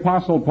even as the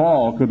Apostle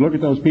Paul could look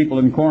at those people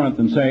in Corinth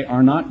and say,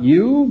 are not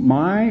you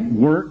my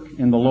work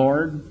in the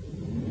Lord?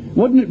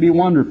 Wouldn't it be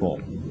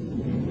wonderful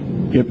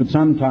if at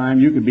some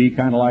time you could be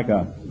kind of like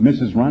a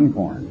Mrs.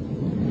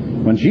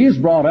 Runcorn? When she is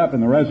brought up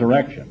in the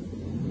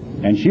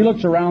resurrection and she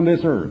looks around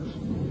this earth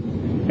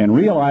and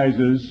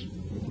realizes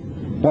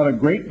what a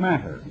great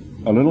matter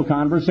a little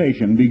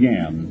conversation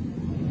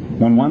began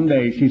when one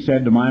day she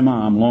said to my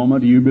mom, Loma,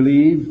 do you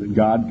believe that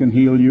God can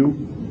heal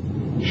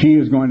you? She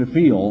is going to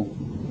feel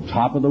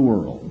top of the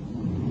world.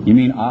 You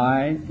mean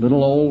I,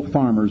 little old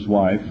farmer's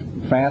wife,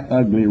 fat,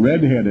 ugly,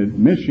 red-headed,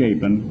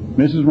 misshapen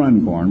Mrs.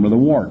 Runcorn with a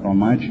wart on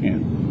my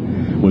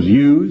chin, was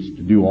used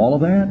to do all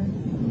of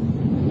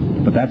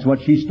that? But that's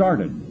what she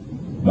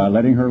started, by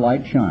letting her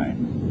light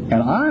shine.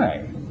 And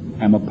I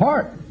am a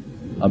part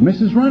of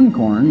Mrs.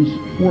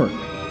 Runcorn's work.